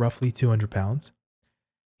 another roughly 200 pounds.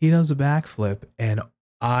 He does a backflip, and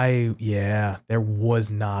yeah, there was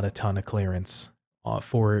not a ton of clearance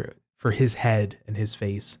for his head and his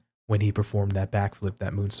face when he performed that backflip,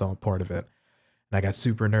 that moonsault part of it. And I got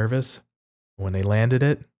super nervous when they landed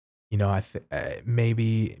it.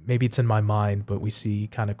 Maybe it's in my mind, but we see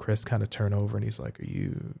kind of Chris kind of turn over, and he's like, "Are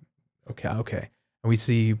you okay? Okay." And we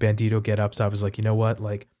see Bandito get up. So I was like, you know what?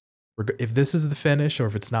 Like, if this is the finish or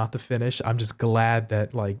if it's not the finish, I'm just glad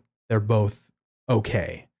that like they're both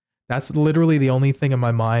okay. That's literally the only thing in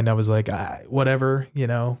my mind. I was like, whatever,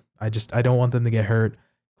 I don't want them to get hurt.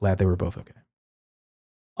 Glad they were both okay.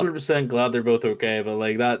 100% glad they're both okay. But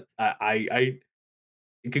like that, I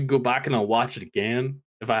could go back and I'll watch it again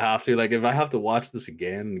if I have to. Like if I have to watch this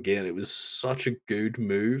again and again, it was such a good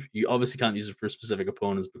move. You obviously can't use it for specific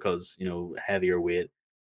opponents because heavier weight.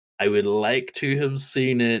 I would like to have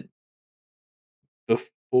seen it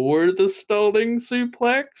before the stalling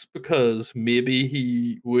suplex because maybe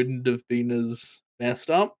he wouldn't have been as messed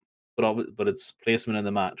up. But its placement in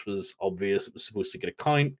the match was obvious. It was supposed to get a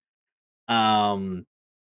count. Um,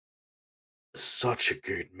 Such a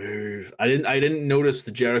good move. I didn't notice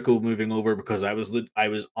the Jericho moving over because I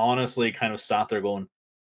was honestly kind of sat there going,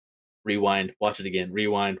 rewind, watch it again,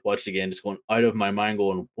 rewind, watch it again, just going out of my mind,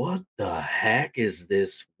 going, what the heck is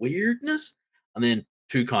this weirdness? And then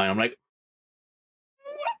 2 count, I'm like,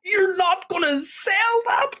 you're not gonna sell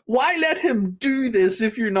that? Why let him do this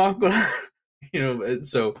if you're not gonna and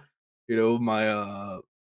so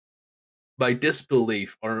my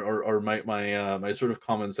disbelief or my sort of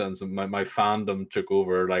common sense and my fandom took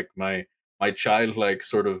over, like my childlike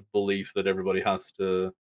sort of belief that everybody has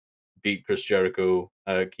to beat Chris Jericho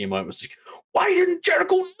came out and was like, why didn't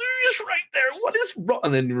Jericho lose right there? What is wrong?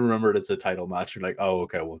 And then you remembered it's a title match. You're like, oh,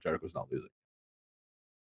 okay, well, Jericho's not losing.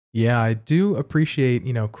 Yeah, I do appreciate,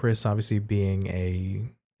 Chris obviously being a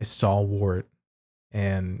stalwart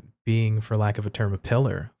and being, for lack of a term, a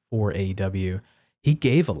pillar for AEW. He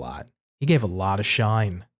gave a lot. He gave a lot of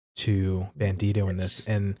shine to Oh, Bandito in this. yes.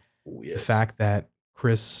 And Oh, the yes. fact that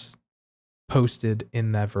Chris posted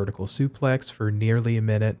in that vertical suplex for nearly a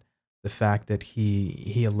minute, the fact that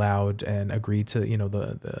he allowed and agreed to,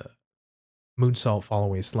 the moonsault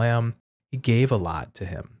fallaway slam, he gave a lot to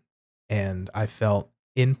him. And I felt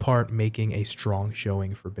in part making a strong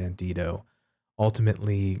showing for Bandito.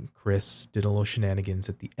 Ultimately, Chris did a little shenanigans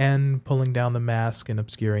at the end, pulling down the mask and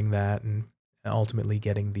obscuring that, and ultimately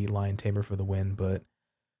getting the Lion Tamer for the win. But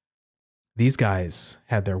these guys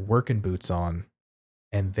had their working boots on,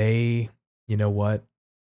 and you know what?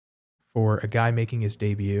 For a guy making his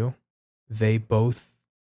debut, they both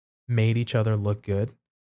made each other look good.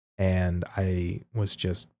 And I was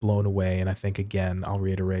just blown away. And I think, again, I'll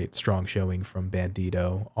reiterate, strong showing from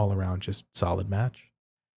Bandito, all around just solid match.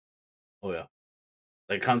 Oh, yeah.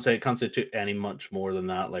 Like, can't say to any much more than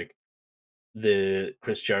that. Like, the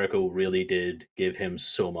Chris Jericho really did give him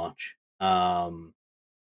so much.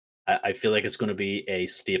 I feel like it's going to be a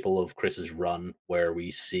staple of Chris's run where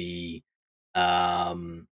we see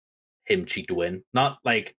um, him cheat to win. Not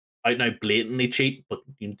like out now blatantly cheat, but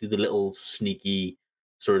you know, do the little sneaky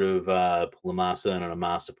sort of pull a massa and on a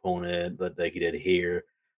mass opponent that like he did here,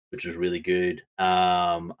 which was really good.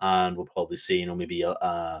 And we'll probably see, you know, maybe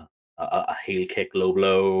a heel kick, low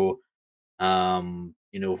blow,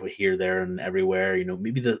 you know, over here, there, and everywhere. You know,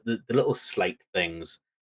 maybe the little slight things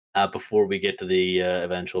before we get to the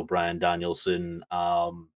eventual Brian Danielson,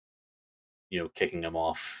 you know, kicking him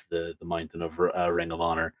off the mountain of Ring of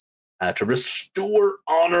Honor to restore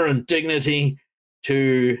honor and dignity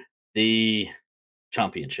to the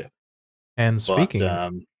championship. And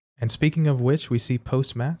But speaking of which, we see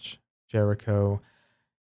post match Jericho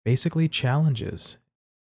basically challenges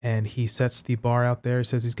and he sets the bar out there,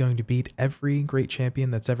 says he's going to beat every great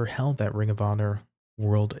champion that's ever held that Ring of Honor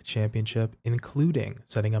World Championship, including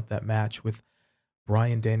setting up that match with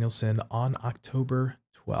Brian Danielson on October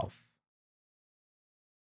 12th.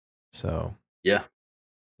 So yeah,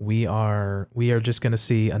 we are just going to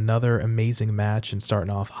see another amazing match and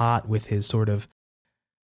starting off hot with his sort of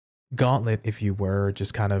gauntlet, if you were,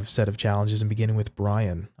 just kind of set of challenges and beginning with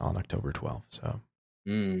Brian on October 12th. So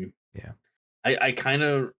mm, yeah. I kind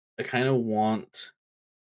of want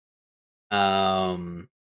um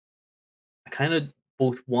I kind of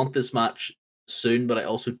both want this match soon, but I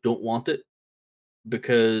also don't want it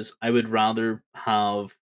because I would rather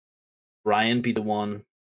have Brian be the one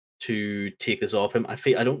to take this off him. I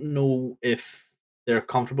don't know if they're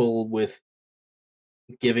comfortable with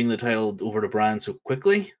giving the title over to Brian so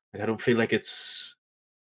quickly. Like I don't feel like it's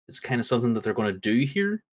kind of something that they're going to do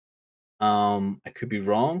here. I could be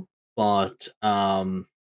wrong, but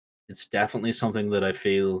it's definitely something that I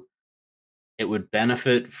feel it would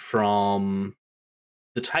benefit from.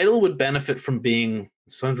 The title would benefit from being,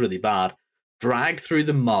 it sounds really bad, dragged through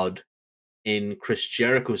the mud in Chris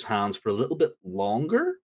Jericho's hands for a little bit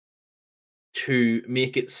longer to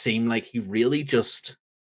make it seem like he really just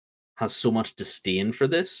has so much disdain for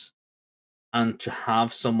this, and to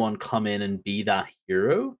have someone come in and be that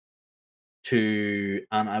hero to,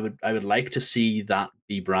 and I would like to see that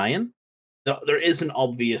be Brian. There is an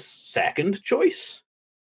obvious second choice,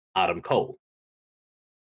 Adam Cole,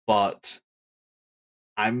 but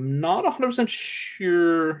I'm not 100%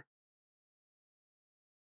 sure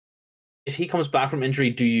if he comes back from injury,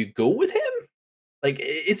 do you go with him? Like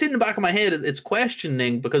it's in the back of my head. It's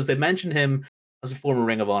questioning because they mentioned him as a former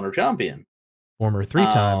Ring of Honor champion. Former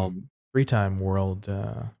Um, three-time world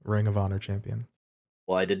Ring of Honor champion.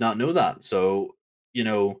 well, I did not know that. So, you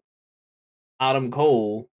know, Adam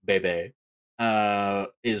Cole, baby,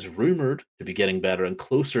 is rumored to be getting better and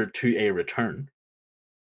closer to a return.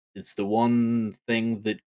 It's the one thing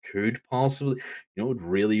that could possibly, you know, would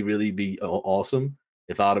really, really be awesome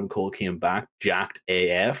if Adam Cole came back jacked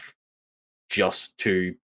AF just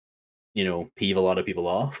to, you know, peeve a lot of people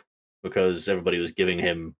off because everybody was giving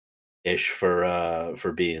him ish for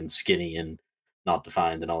being skinny and not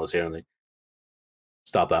defined and all this here and like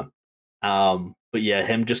stop that. But yeah,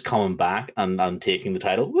 him just coming back and taking the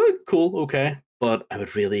title, well, cool, okay. But I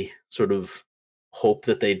would really sort of hope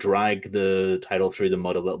that they drag the title through the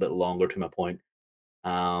mud a little bit longer. To my point,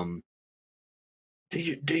 um, do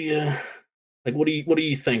you like what do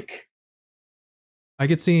you think? I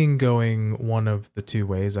could see him going one of the two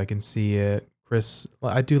ways. I can see it. Chris,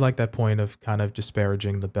 I do like that point of kind of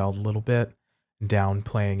disparaging the belt a little bit,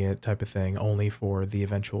 downplaying it type of thing, only for the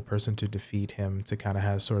eventual person to defeat him to kind of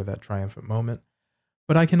have sort of that triumphant moment.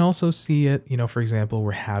 But I can also see it, for example,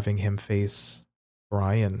 we're having him face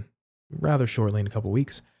Brian rather shortly in a couple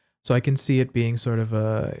weeks. So I can see it being sort of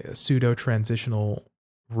a pseudo transitional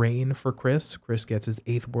reign for Chris. Chris gets his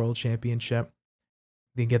eighth world championship.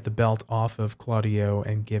 They get the belt off of Claudio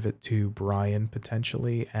and give it to Brian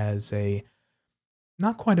potentially as a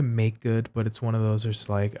not quite a make good, but it's one of those just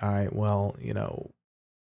like, all right, well, you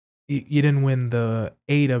didn't win the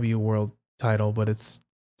AEW World title, but it's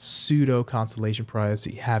pseudo consolation prize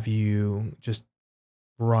to have you just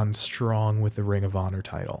run strong with the Ring of Honor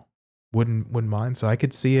title. Wouldn't mind. So I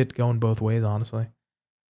could see it going both ways, honestly.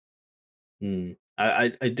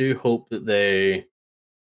 I do hope that they.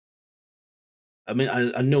 I mean,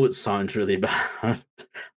 I know it sounds really bad.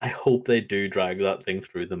 I hope they do drag that thing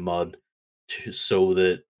through the mud so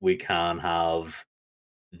that we can have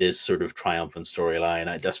this sort of triumphant storyline.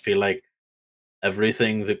 I just feel like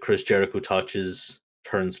everything that Chris Jericho touches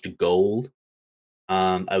turns to gold.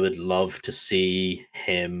 And I would love to see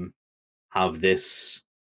him have this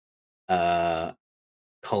uh,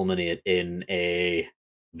 culminate in a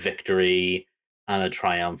victory and a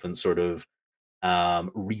triumphant sort of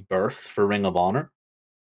rebirth for Ring of Honor.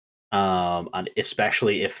 And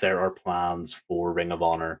especially if there are plans for Ring of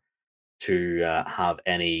Honor to have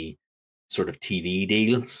any sort of TV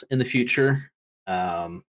deals in the future,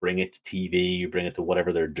 bring it to TV, bring it to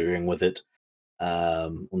whatever they're doing with it.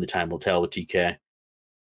 Only time will tell with TK.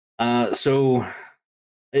 So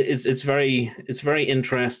it's very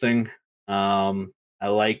interesting. I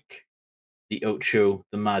like the Ocho,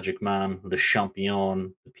 the Magic Man, the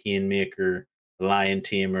Champion, the Painmaker, the Lion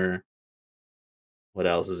Tamer. What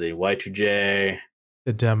else is he? Y2J,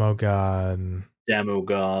 The demo god. Demo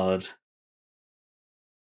God.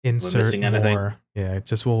 Am I Insert missing anything? more. Yeah,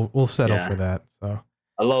 just we'll settle for Yeah, that. So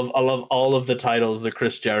I love all of the titles that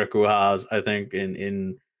Chris Jericho has. I think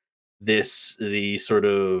in this um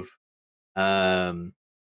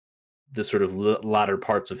the sort of latter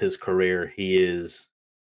parts of his career, he is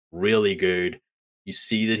really good. You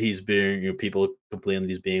see that he's being, people complain that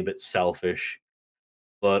he's being a bit selfish,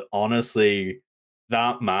 but honestly,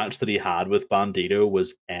 that match that he had with Bandito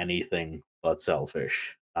was anything but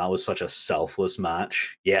selfish. That was such a selfless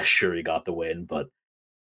match. Yes, sure, he got the win, but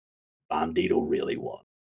Bandito really won.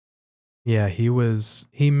 yeah,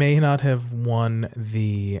 he may not have won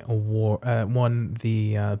the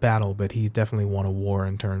battle, but he definitely won a war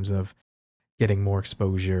in terms of getting more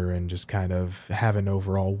exposure and just kind of have an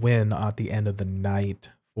overall win at the end of the night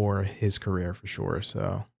for his career for sure.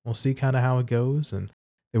 So we'll see kind of how it goes. And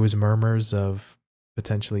there was murmurs of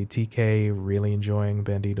potentially TK really enjoying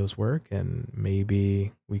Bandito's work, and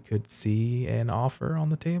maybe we could see an offer on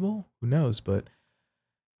the table. Who knows? But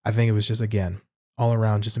I think it was just again all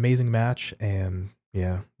around just amazing match, and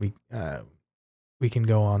yeah, we can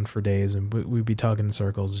go on for days and we'd be talking in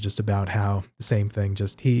circles just about how the same thing.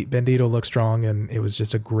 Just he Bandito looked strong, and it was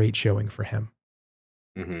just a great showing for him.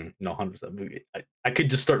 No, 100%. I could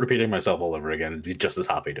just start repeating myself all over again and be just as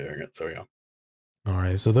happy doing it. So yeah. All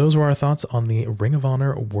right, so those were our thoughts on the Ring of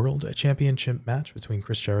Honor World Championship match between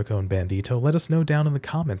Chris Jericho and Bandito. Let us know down in the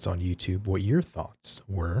comments on YouTube what your thoughts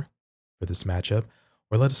were for this matchup,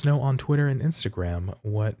 or let us know on Twitter and Instagram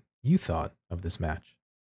what you thought of this match.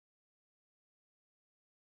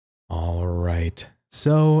 All right.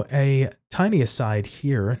 So, a tiny aside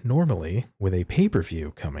here, normally with a pay per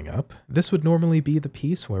view coming up, this would normally be the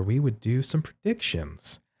piece where we would do some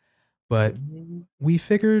predictions. But Mhm. we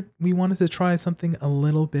figured we wanted to try something a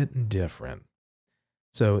little bit different.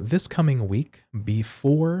 So, this coming week,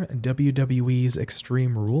 before WWE's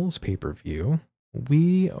Extreme Rules pay per view,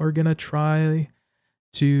 we are going to try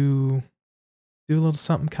to do a little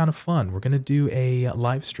something kind of fun. We're going to do a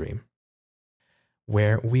live stream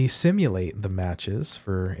where we simulate the matches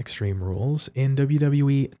for Extreme Rules in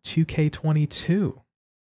WWE 2K22.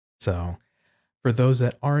 So, for those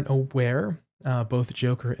that aren't aware, both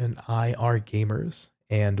Joker and I are gamers,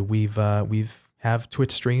 and we've have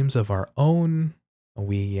Twitch streams of our own.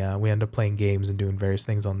 We end up playing games and doing various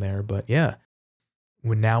things on there. But yeah,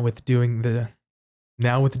 we now with doing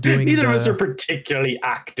Neither of us are the particularly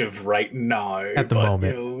active right now, at the but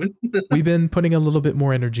moment, know. we've been putting a little bit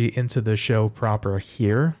more energy into the show proper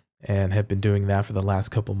here, and have been doing that for the last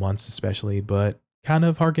couple months, especially. But kind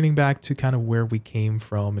of harkening back to kind of where we came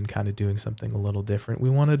from and kind of doing something a little different,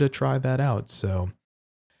 we wanted to try that out. So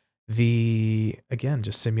again,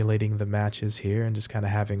 just simulating the matches here and just kind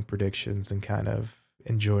of having predictions and kind of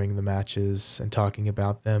enjoying the matches and talking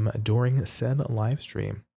about them during said live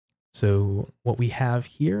stream. So what we have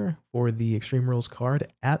here for the Extreme Rules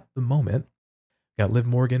card at the moment, got Liv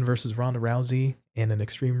Morgan versus Ronda Rousey in an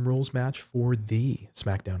Extreme Rules match for the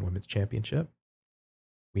SmackDown Women's Championship.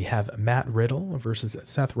 We have Matt Riddle versus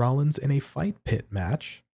Seth Rollins in a fight pit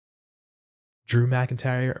match. Drew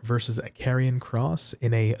McIntyre versus Karrion Kross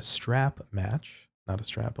in a strap match, not a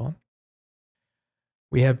strap on.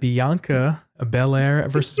 We have Bianca Belair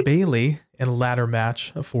versus Bayley in a ladder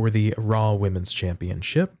match for the Raw Women's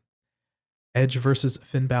Championship. Edge versus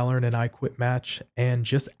Finn Balor in an I Quit match, and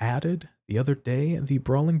just added the other day, the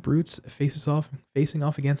Brawling Brutes facing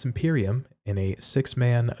off against Imperium in a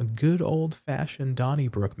 6-man good old fashioned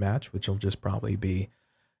Donnybrook match, which will just probably be,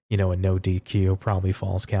 a no DQ, probably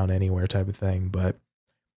falls count anywhere type of thing. But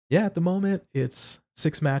yeah, at the moment it's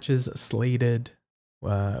 6 matches slated.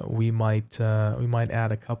 We might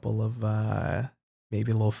add a couple of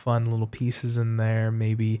maybe a little fun little pieces in there.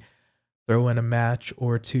 Maybe throw in a match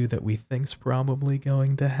or two that we think's probably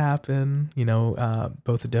going to happen.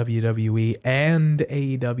 Both the WWE and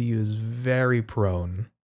AEW is very prone,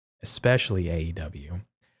 especially AEW,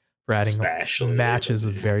 for adding Especially matches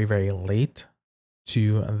AW. very, very late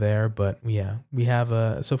to there. But yeah, we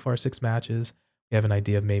have so far 6 matches. We have an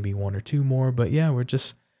idea of maybe 1 or 2 more. But yeah, we're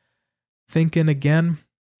just thinking again,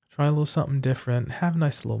 try a little something different, have a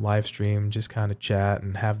nice little live stream, just kind of chat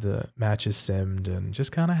and have the matches simmed and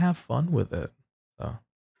just kind of have fun with it. So,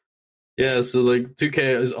 Yeah, so like 2K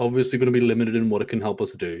is obviously going to be limited in what it can help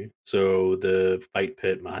us do. So the fight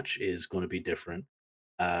pit match is going to be different.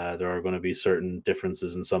 There are going to be certain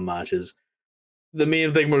differences in some matches. The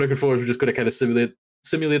main thing we're looking for is we're just going to kind of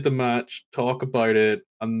simulate the match, talk about it,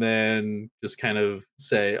 and then just kind of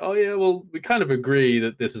say, "Oh yeah, well, we kind of agree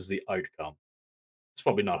that this is the outcome." It's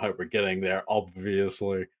probably not how we're getting there,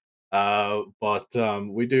 obviously. But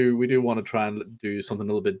we do want to try and do something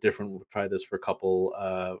a little bit different. We'll try this for a couple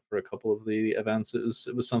of the events.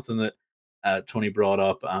 It was something that Tony brought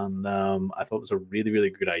up, and I thought it was a really really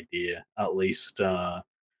good idea. At least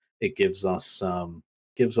it gives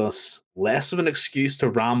us less of an excuse to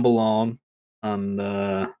ramble on, and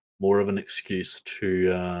more of an excuse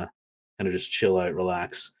to kind of just chill out,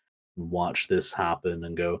 relax, and watch this happen,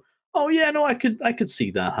 and go, "Oh yeah, no, I could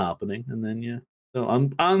see that happening." And then yeah, so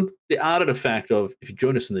I'm the added effect of if you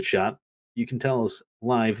join us in the chat, you can tell us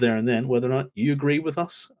live there and then whether or not you agree with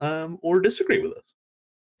us or disagree with us.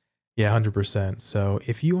 yeah, 100%. So,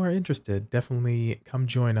 if you are interested, definitely come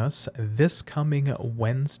join us this coming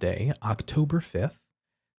Wednesday, October 5th.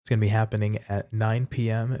 It's going to be happening at 9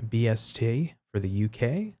 p.m. BST for the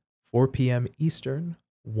UK, 4 p.m. Eastern,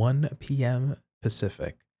 1 p.m.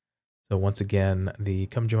 Pacific. So once again, the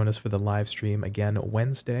come join us for the live stream again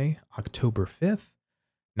Wednesday, October 5th,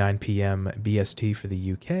 9 p.m. BST for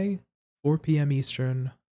the UK, 4 p.m.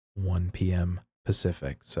 Eastern, 1 p.m.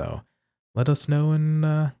 Pacific. So let us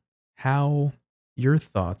know how your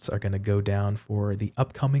thoughts are going to go down for the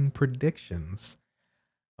upcoming predictions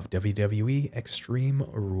of WWE Extreme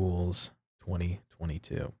Rules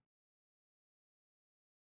 2022.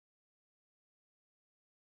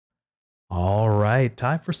 All right,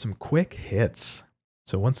 time for some quick hits.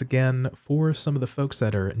 So, once again, for some of the folks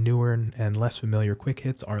that are newer and less familiar, quick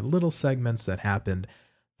hits are little segments that happened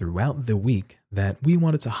throughout the week that we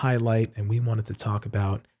wanted to highlight and we wanted to talk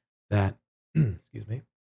about that, excuse me,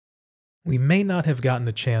 we may not have gotten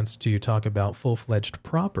a chance to talk about full fledged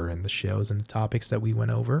proper in the shows and the topics that we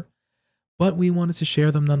went over, but we wanted to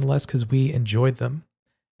share them nonetheless because we enjoyed them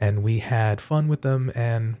and we had fun with them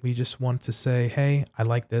and we just wanted to say, hey, I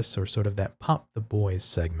like this, or sort of that pop the boys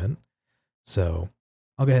segment. So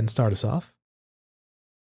I'll go ahead and start us off.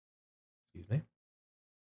 Excuse me.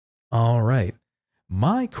 All right.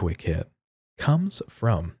 My quick hit comes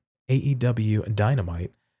from AEW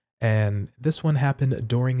Dynamite, and this one happened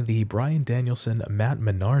during the Bryan Danielson Matt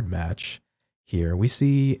Menard match. Here we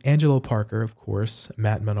see Angelo Parker, of course,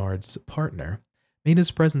 Matt Menard's partner, made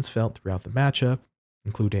his presence felt throughout the matchup,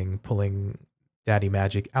 including pulling Daddy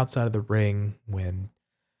Magic outside of the ring when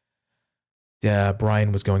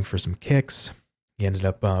Bryan was going for some kicks. He ended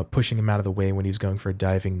up pushing him out of the way when he was going for a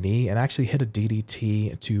diving knee and actually hit a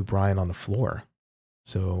DDT to Bryan on the floor.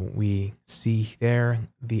 So we see there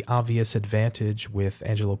the obvious advantage with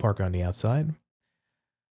Angelo Parker on the outside.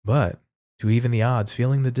 But to even the odds,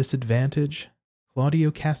 feeling the disadvantage, Claudio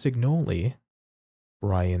Castagnoli,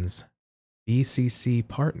 Bryan's BCC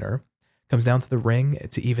partner, comes down to the ring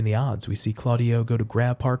to even the odds. We see Claudio go to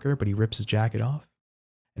grab Parker, but he rips his jacket off.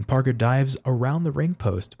 And Parker dives around the ring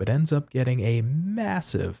post, but ends up getting a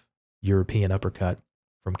massive European uppercut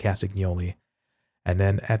from Castagnoli. And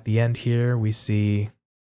then at the end here, we see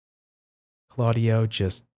Claudio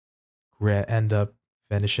just end up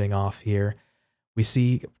finishing off here. We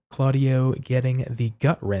see Claudio getting the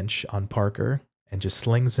gut wrench on Parker and just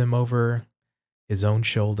slings him over his own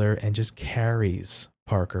shoulder and just carries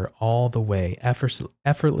Parker all the way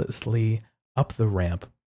effortlessly up the ramp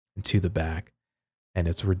and to the back. And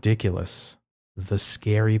it's ridiculous. The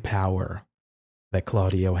scary power that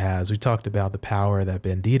Claudio has. We talked about the power that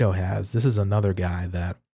Bandito has. This is another guy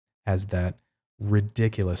that has that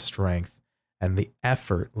ridiculous strength, and the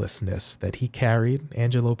effortlessness that he carried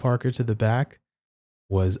Angelo Parker to the back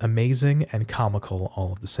was amazing and comical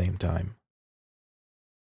all at the same time.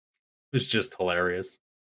 It was just hilarious.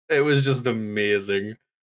 It was just amazing.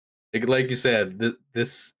 Like you said,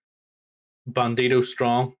 this Bandito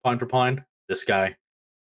strong pound for pound. This guy,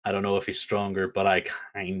 I don't know if he's stronger, but I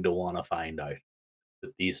kind of want to find out.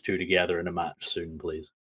 Put these two together in a match soon,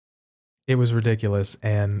 please. It was ridiculous.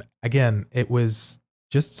 And again, it was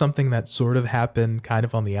just something that sort of happened kind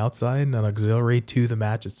of on the outside, an auxiliary to the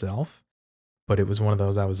match itself. But it was one of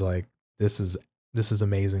those I was like, this is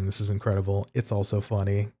amazing. This is incredible. It's also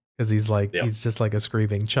funny because Yeah. he's just like a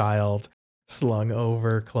screaming child slung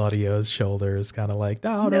over Claudio's shoulders, kind of like,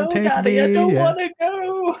 no, don't No, take Daddy, I me. don't Yeah. want to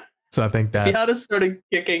go. So I think If he that had started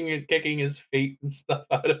kicking his feet and stuff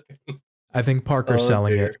out of him. I think Parker Oh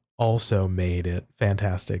selling it dear. also made it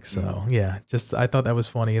fantastic. Mm, So yeah, just I thought that was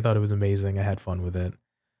funny. I thought it was amazing. I had fun with it.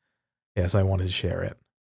 Yeah, so I wanted to share it.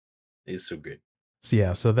 he's so good. So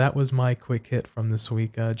yeah, so that was my quick hit from this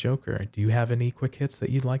week, Joker. Do you have any quick hits that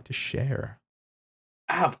you'd like to share?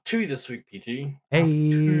 I have two this week, PG. I have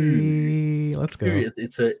two. Hey, let's go.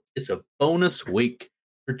 It's a bonus week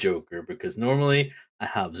for Joker because normally I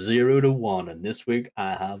have 0 to 1, and this week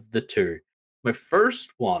I have the two. My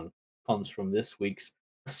first one comes from this week's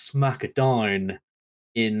SmackDown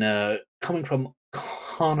in coming from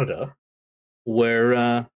Canada,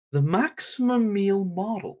 where the Maximum Meal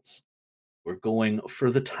models were going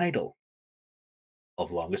for the title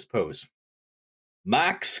of longest pose.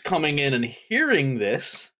 Max coming in and hearing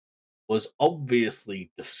this was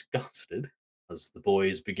obviously disgusted as the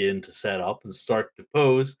boys begin to set up and start to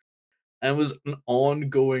pose, and it was an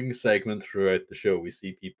ongoing segment throughout the show. We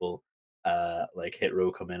see people like Hit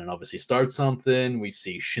Row come in and obviously start something. We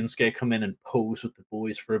see Shinsuke come in and pose with the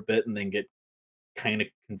boys for a bit and then get kind of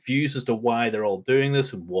confused as to why they're all doing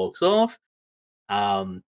this and walks off.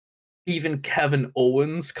 Um, Even Kevin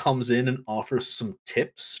Owens comes in and offers some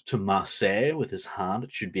tips to Massey with his hand.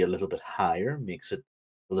 It should be a little bit higher, makes it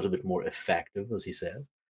a little bit more effective, as he says.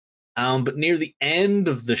 But near the end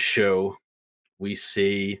of the show, we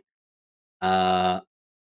see uh,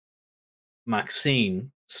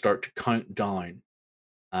 Maxine start to count down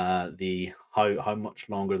the how much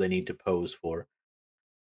longer they need to pose for,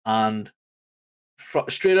 and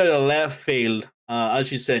straight out of left field,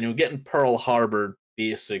 as you said, getting Pearl Harbor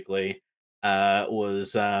basically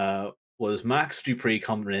was Max Dupree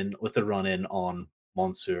coming in with a run in on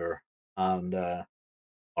Monsieur and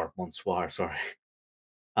or Monsoir, sorry,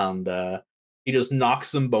 and he just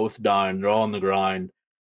knocks them both down. They're all on the ground,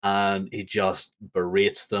 and he just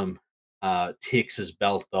berates them. Takes his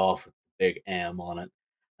belt off with the big M on it,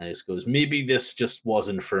 and just goes, "Maybe this just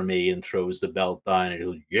wasn't for me," and throws the belt down. And he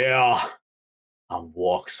goes, "Yeah," and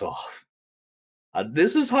walks off. And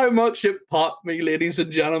this is how much it popped me, ladies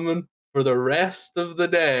and gentlemen. For the rest of the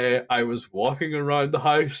day, I was walking around the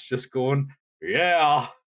house just going, "Yeah,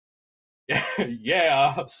 yeah,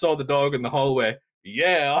 yeah." Saw the dog in the hallway.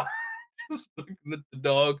 Yeah, just looking at the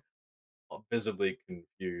dog, visibly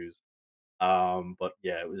confused. But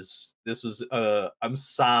yeah, it was. This was. I'm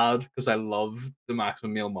sad because I love the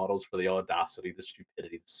Maximum Male models for the audacity, the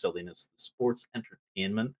stupidity, the silliness, the sports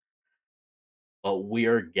entertainment. But we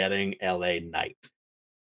are getting LA Knight,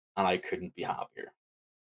 and I couldn't be happier.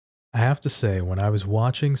 I have to say, when I was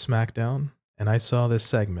watching SmackDown and I saw this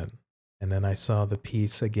segment, and then I saw the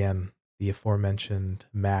piece again, the aforementioned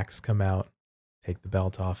Max come out, take the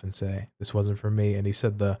belt off, and say, "This wasn't for me," and he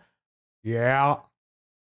said the "Yeah."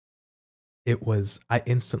 I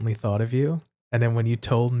instantly thought of you. And then when you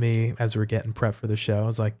told me as we are getting prepped for the show, I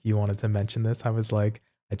was like, you wanted to mention this. I was like,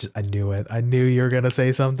 I knew it. I knew you were gonna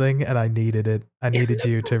say something and I needed it. I needed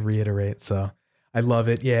you to reiterate. So I love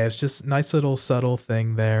it. Yeah, it's just nice little subtle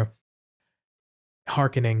thing there.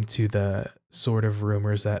 Harkening to the sort of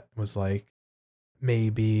rumors that was like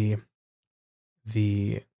maybe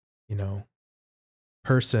the, you know,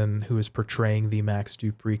 person who is portraying the Max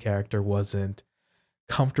Dupree character wasn't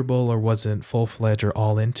comfortable or wasn't full fledged or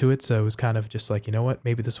all into it. So it was kind of just like, you know what,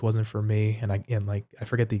 maybe this wasn't for me. And like I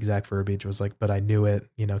forget the exact verbiage, it was like, but I knew it,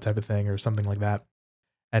 type of thing or something like that.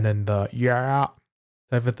 And then the yeah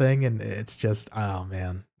type of thing. And it's just, oh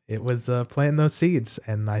man. It was planting those seeds,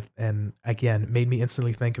 and again made me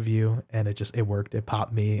instantly think of you, and it worked. It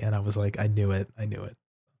popped me, and I was like, I knew it, I knew it.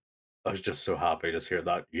 I was just so happy to hear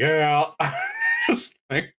that. Yeah, just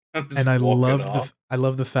like I'm just And walking off. I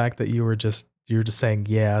love the fact that you were just saying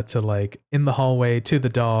yeah to like in the hallway to the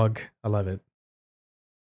dog. I love it.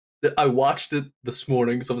 I watched it this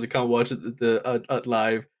morning because obviously can't watch it at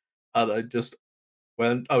live, and I just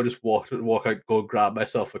went. I would just walk out, go grab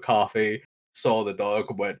myself a coffee. Saw the dog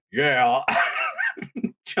and went, yeah,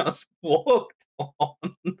 just walked on.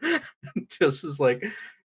 Just as like,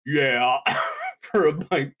 yeah, for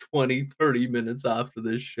about 20, 30 minutes after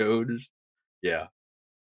this show. Just, yeah,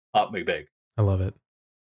 hot me big. I love it.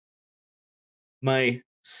 My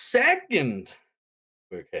second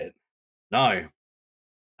quick hit. Now,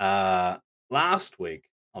 uh, last week,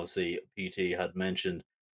 obviously, PT had mentioned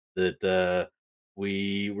that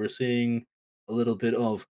we were seeing a little bit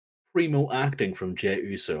of primo acting from Jey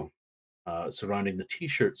Uso surrounding the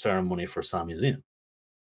T-shirt ceremony for Sami Zayn.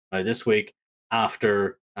 Now, this week,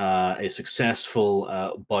 after a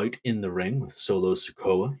successful bout in the ring with Solo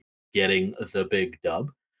Sikoa getting the big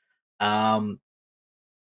dub, um,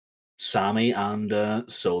 Sammy and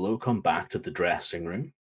Solo come back to the dressing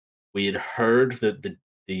room. We had heard that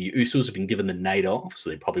the Usos had been given the night off, so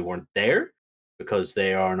they probably weren't there. because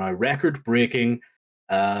they are now record breaking,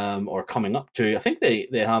 or coming up to. I think they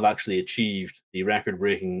have actually achieved the record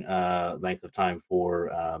breaking length of time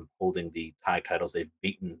for holding the tag titles. They've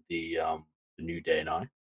beaten the New Day now,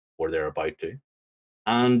 or they're about to,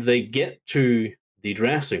 and they get to the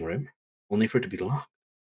dressing room only for it to be locked.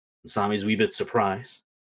 And Sammy's a wee bit surprised,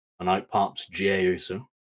 and out pops Jey Uso.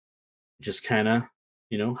 Just kind of,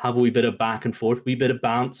 have a wee bit of back and forth, wee bit of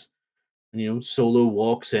bounce, and Solo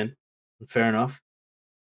walks in. And fair enough.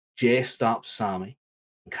 Jay stops Sammy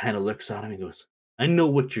and kind of looks at him and goes, I know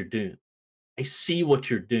what you're doing. I see what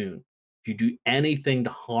you're doing. If you do anything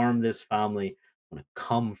to harm this family, I'm going to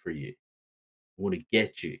come for you. I'm going to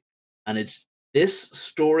get you. And it's this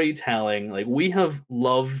storytelling. Like, we have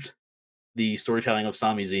loved the storytelling of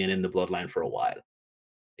Sami Zayn in the Bloodline for a while.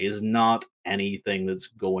 It is not anything that's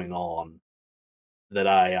going on that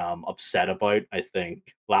I am upset about. I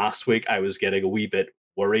think last week I was getting a wee bit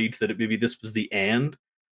worried that maybe this was the end.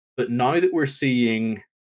 But now that we're seeing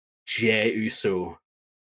Jey Uso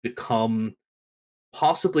become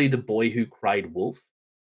possibly the boy who cried wolf,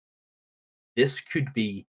 this could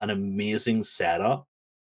be an amazing setup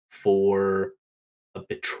for a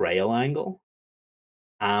betrayal angle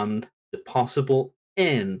and the possible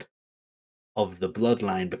end of the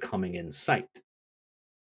bloodline becoming in sight.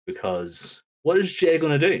 Because what is Jay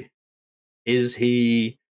going to do? Is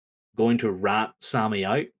he going to rat Sammy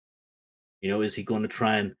out? Is he going to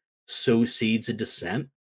try and sow seeds of dissent?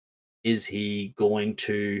 Is he going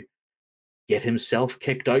to get himself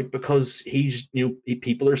kicked out because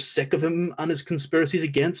people are sick of him and his conspiracies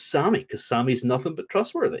against Sammy because Sammy's nothing but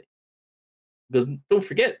trustworthy? Because don't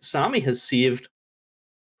forget, Sammy has saved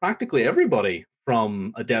practically everybody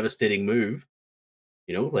from a devastating move.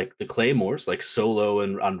 Like the Claymores, like Solo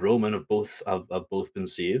and Roman have both been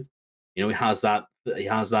saved. He has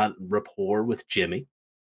that rapport with Jimmy.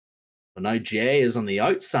 But now Jay is on the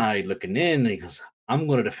outside looking in, and he goes, I'm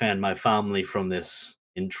going to defend my family from this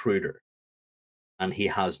intruder. And he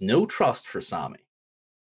has no trust for Sammy.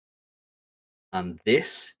 And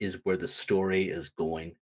this is where the story is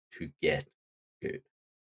going to get good.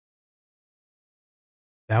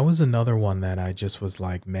 That was another one that I just was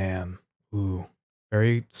like, man, ooh,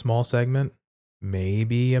 very small segment,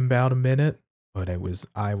 maybe about a minute, but I was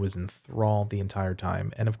enthralled the entire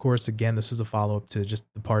time. And of course, again, this was a follow up to just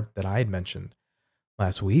the part that I had mentioned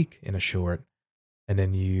last week in a short, and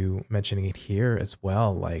then you mentioning it here as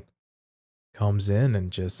well, like comes in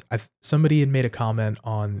and just somebody had made a comment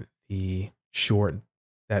on the short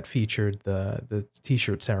that featured the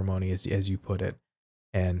t-shirt ceremony as you put it,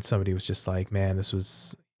 and somebody was just like, man, this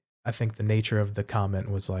was, I think the nature of the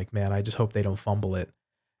comment was like, man, I just hope they don't fumble it.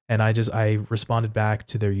 And I responded back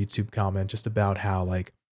to their YouTube comment just about how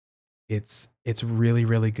like it's really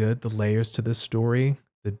really good, the layers to this story,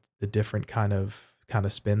 the different kind of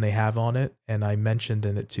spin they have on it. And I mentioned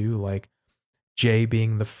in it too, like Jay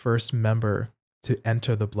being the first member to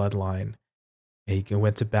enter the bloodline. He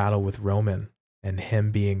went to battle with Roman, and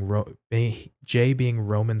him being Jay being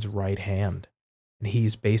Roman's right hand, and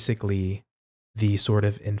he's basically the sort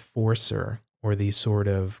of enforcer or the sort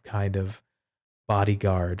of kind of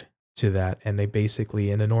bodyguard to that. And they basically,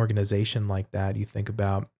 in an organization like that, you think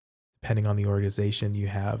about, depending on the organization, you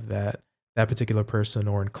have that particular person,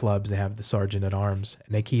 or in clubs they have the sergeant at arms,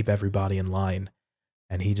 and they keep everybody in line.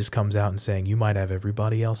 And he just comes out and saying, you might have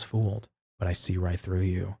everybody else fooled, but I see right through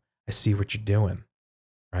you. I see what you're doing,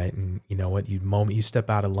 right? And you know what? You moment you step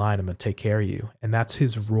out of line, I'm gonna take care of you. And that's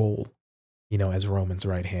his role, as Roman's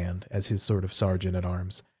right hand, as his sort of sergeant at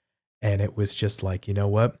arms. And it was just like, you know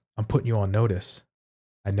what? I'm putting you on notice.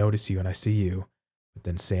 I notice you and I see you. But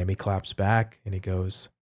then Sammy claps back and he goes,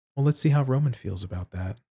 well, let's see how Roman feels about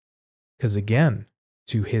that. Because again,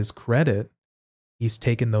 to his credit, he's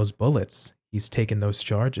taken those bullets. He's taken those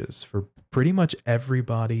charges for pretty much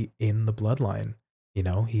everybody in the bloodline.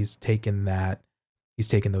 He's taken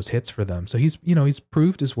those hits for them. So he's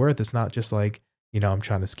proved his worth. It's not just like, I'm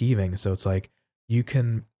trying to skeeving. So it's like you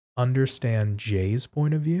can understand Jay's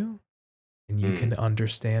point of view and you can Mm,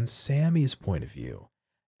 understand Sammy's point of view.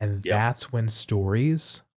 And yep. that's when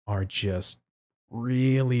stories are just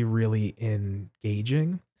really, really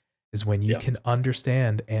engaging, is when you Yep. can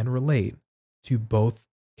understand and relate to both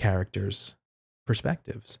characters'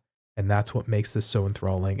 perspectives. And that's what makes this so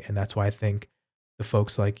enthralling. And that's why I think the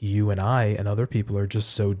folks like you and I and other people are just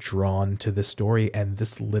so drawn to this story and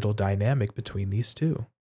this little dynamic between these two.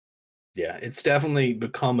 Yeah. It's definitely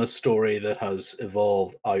become a story that has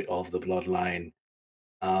evolved out of the bloodline.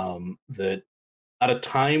 That at a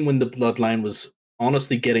time when the bloodline was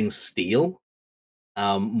honestly getting stale,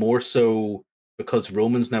 more so because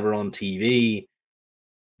Roman's never on TV.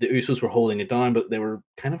 the Usos were holding it down, but they were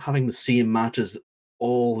kind of having the same matches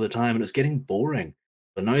all the time, and it was getting boring.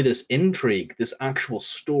 But now this intrigue, this actual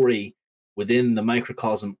story within the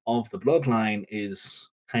microcosm of the bloodline, is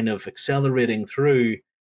kind of accelerating through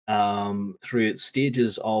its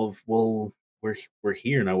stages of, well, we're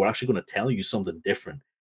here now. We're actually going to tell you something different.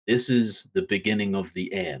 This is the beginning of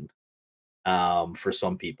the end, for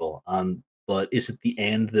some people, and but is it the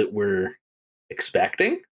end that we're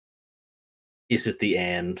expecting? Is it the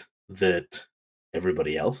end that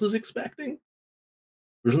everybody else is expecting?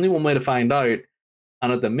 There's only one way to find out.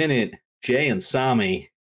 And at the minute, Jay and Sammy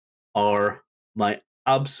are my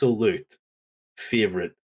absolute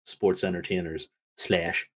favorite sports entertainers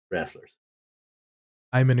slash wrestlers.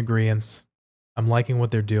 I'm in agreement. I'm liking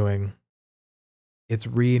what they're doing. It's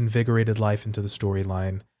reinvigorated life into the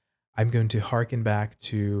storyline. I'm going to harken back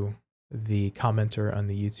to the commenter on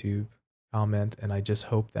the YouTube comment, and I just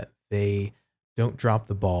hope that they don't drop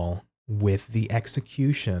the ball with the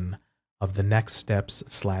execution of the next steps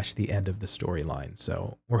slash the end of the storyline.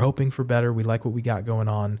 So we're hoping for better. We like what we got going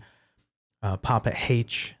on. Papa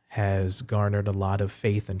H has garnered a lot of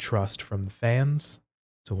faith and trust from the fans.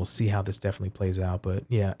 So we'll see how this definitely plays out. But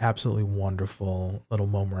yeah, absolutely wonderful little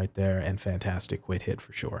moment right there and fantastic quick hit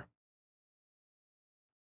for sure.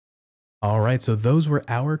 All right, so those were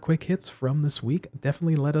our quick hits from this week.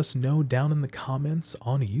 Definitely let us know down in the comments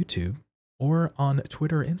on YouTube or on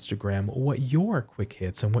Twitter or Instagram what your quick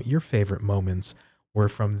hits and what your favorite moments were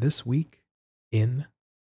from this week in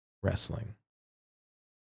wrestling.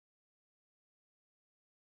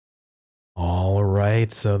 All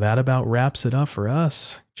right, so that about wraps it up for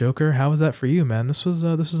us. Joker, how was that for you, man? This was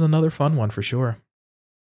another fun one for sure.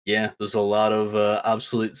 Yeah, there's a lot of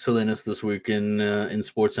absolute silliness this week in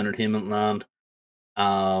sports entertainment land.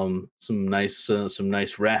 Some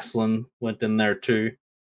nice wrestling went in there too.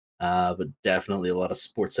 But definitely a lot of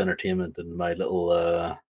sports entertainment, and my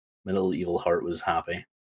little evil heart was happy.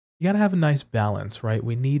 You got to have a nice balance, right?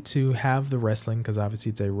 We need to have the wrestling because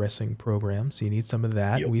obviously it's a wrestling program, so you need some of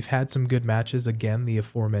that. Yep, We've had some good matches. Again, the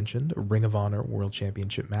aforementioned Ring of Honor World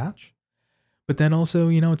Championship match. But then also,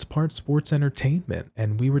 it's part sports entertainment.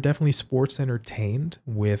 And we were definitely sports entertained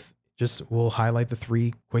with we'll highlight the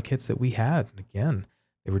three quick hits that we had. Again,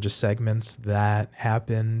 they were just segments that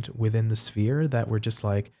happened within the sphere that were just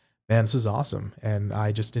like, man, this is awesome. And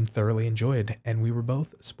I just thoroughly enjoyed. And we were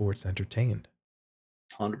both sports entertained.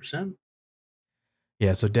 100%.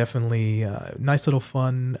 Yeah, so definitely nice little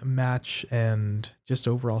fun match and just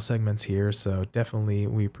overall segments here. So definitely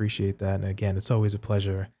we appreciate that. And again, it's always a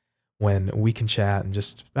pleasure when we can chat and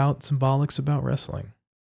just about symbolics about wrestling.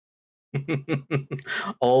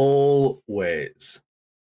 Always.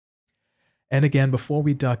 And again, before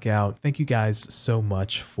we duck out, thank you guys so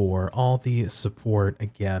much for all the support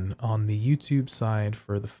again on the YouTube side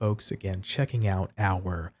for the folks again checking out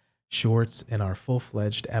our shorts and our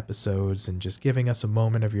full-fledged episodes and just giving us a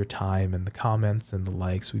moment of your time and the comments and the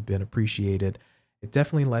likes. We've been appreciated. It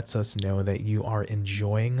definitely lets us know that you are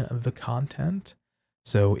enjoying the content.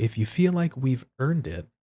 So if you feel like we've earned it,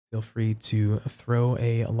 feel free to throw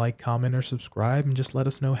a like, comment, or subscribe and just let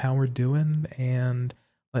us know how we're doing and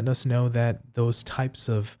letting us know that those types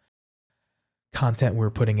of content we're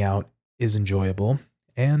putting out is enjoyable.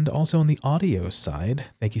 And also on the audio side,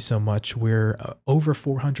 thank you so much. We're over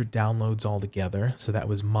 400 downloads altogether, so that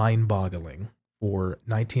was mind boggling for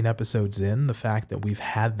 19 episodes in. The fact that we've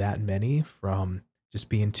had that many from just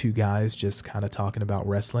being two guys just kind of talking about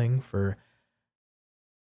wrestling for,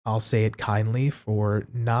 I'll say it kindly, for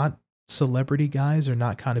not celebrity guys or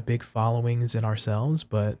not kind of big followings in ourselves,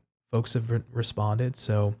 but folks have responded.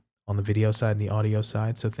 So on the video side and the audio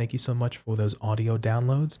side. So thank you so much for those audio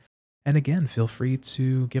downloads. And again, feel free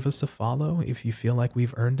to give us a follow if you feel like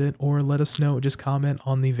we've earned it, or let us know. Just comment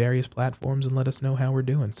on the various platforms and let us know how we're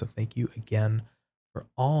doing. So thank you again for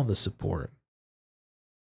all the support.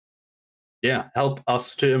 Yeah, help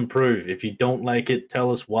us to improve. If you don't like it, tell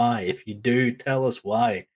us why. If you do, tell us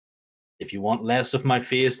why. If you want less of my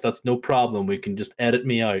face, that's no problem. We can just edit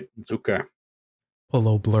me out. It's okay. Put a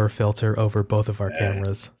little blur filter over both of our Yeah.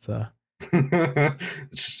 cameras. So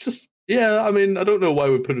It's just yeah. I mean, I don't know why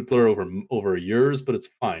we put a blur over yours, but it's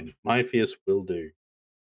fine. My face will do.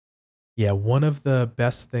 yeah, one of the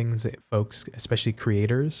best things that folks, especially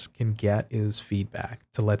creators, can get is feedback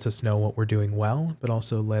to let us know what we're doing well, but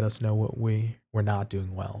also let us know what we're not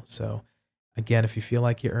doing well. So, again, if you feel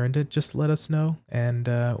like you earned it, just let us know. And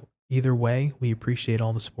either way, we appreciate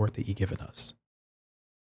all the support that you've given us.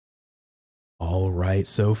 All right,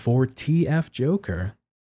 so for TF Joker,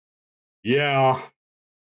 Yeah.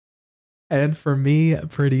 and for me,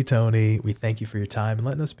 Pretty Tony, we thank you for your time and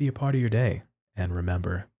letting us be a part of your day. And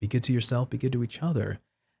remember, be good to yourself, be good to each other,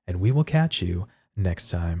 and we will catch you next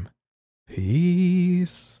time.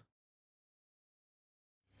 Peace.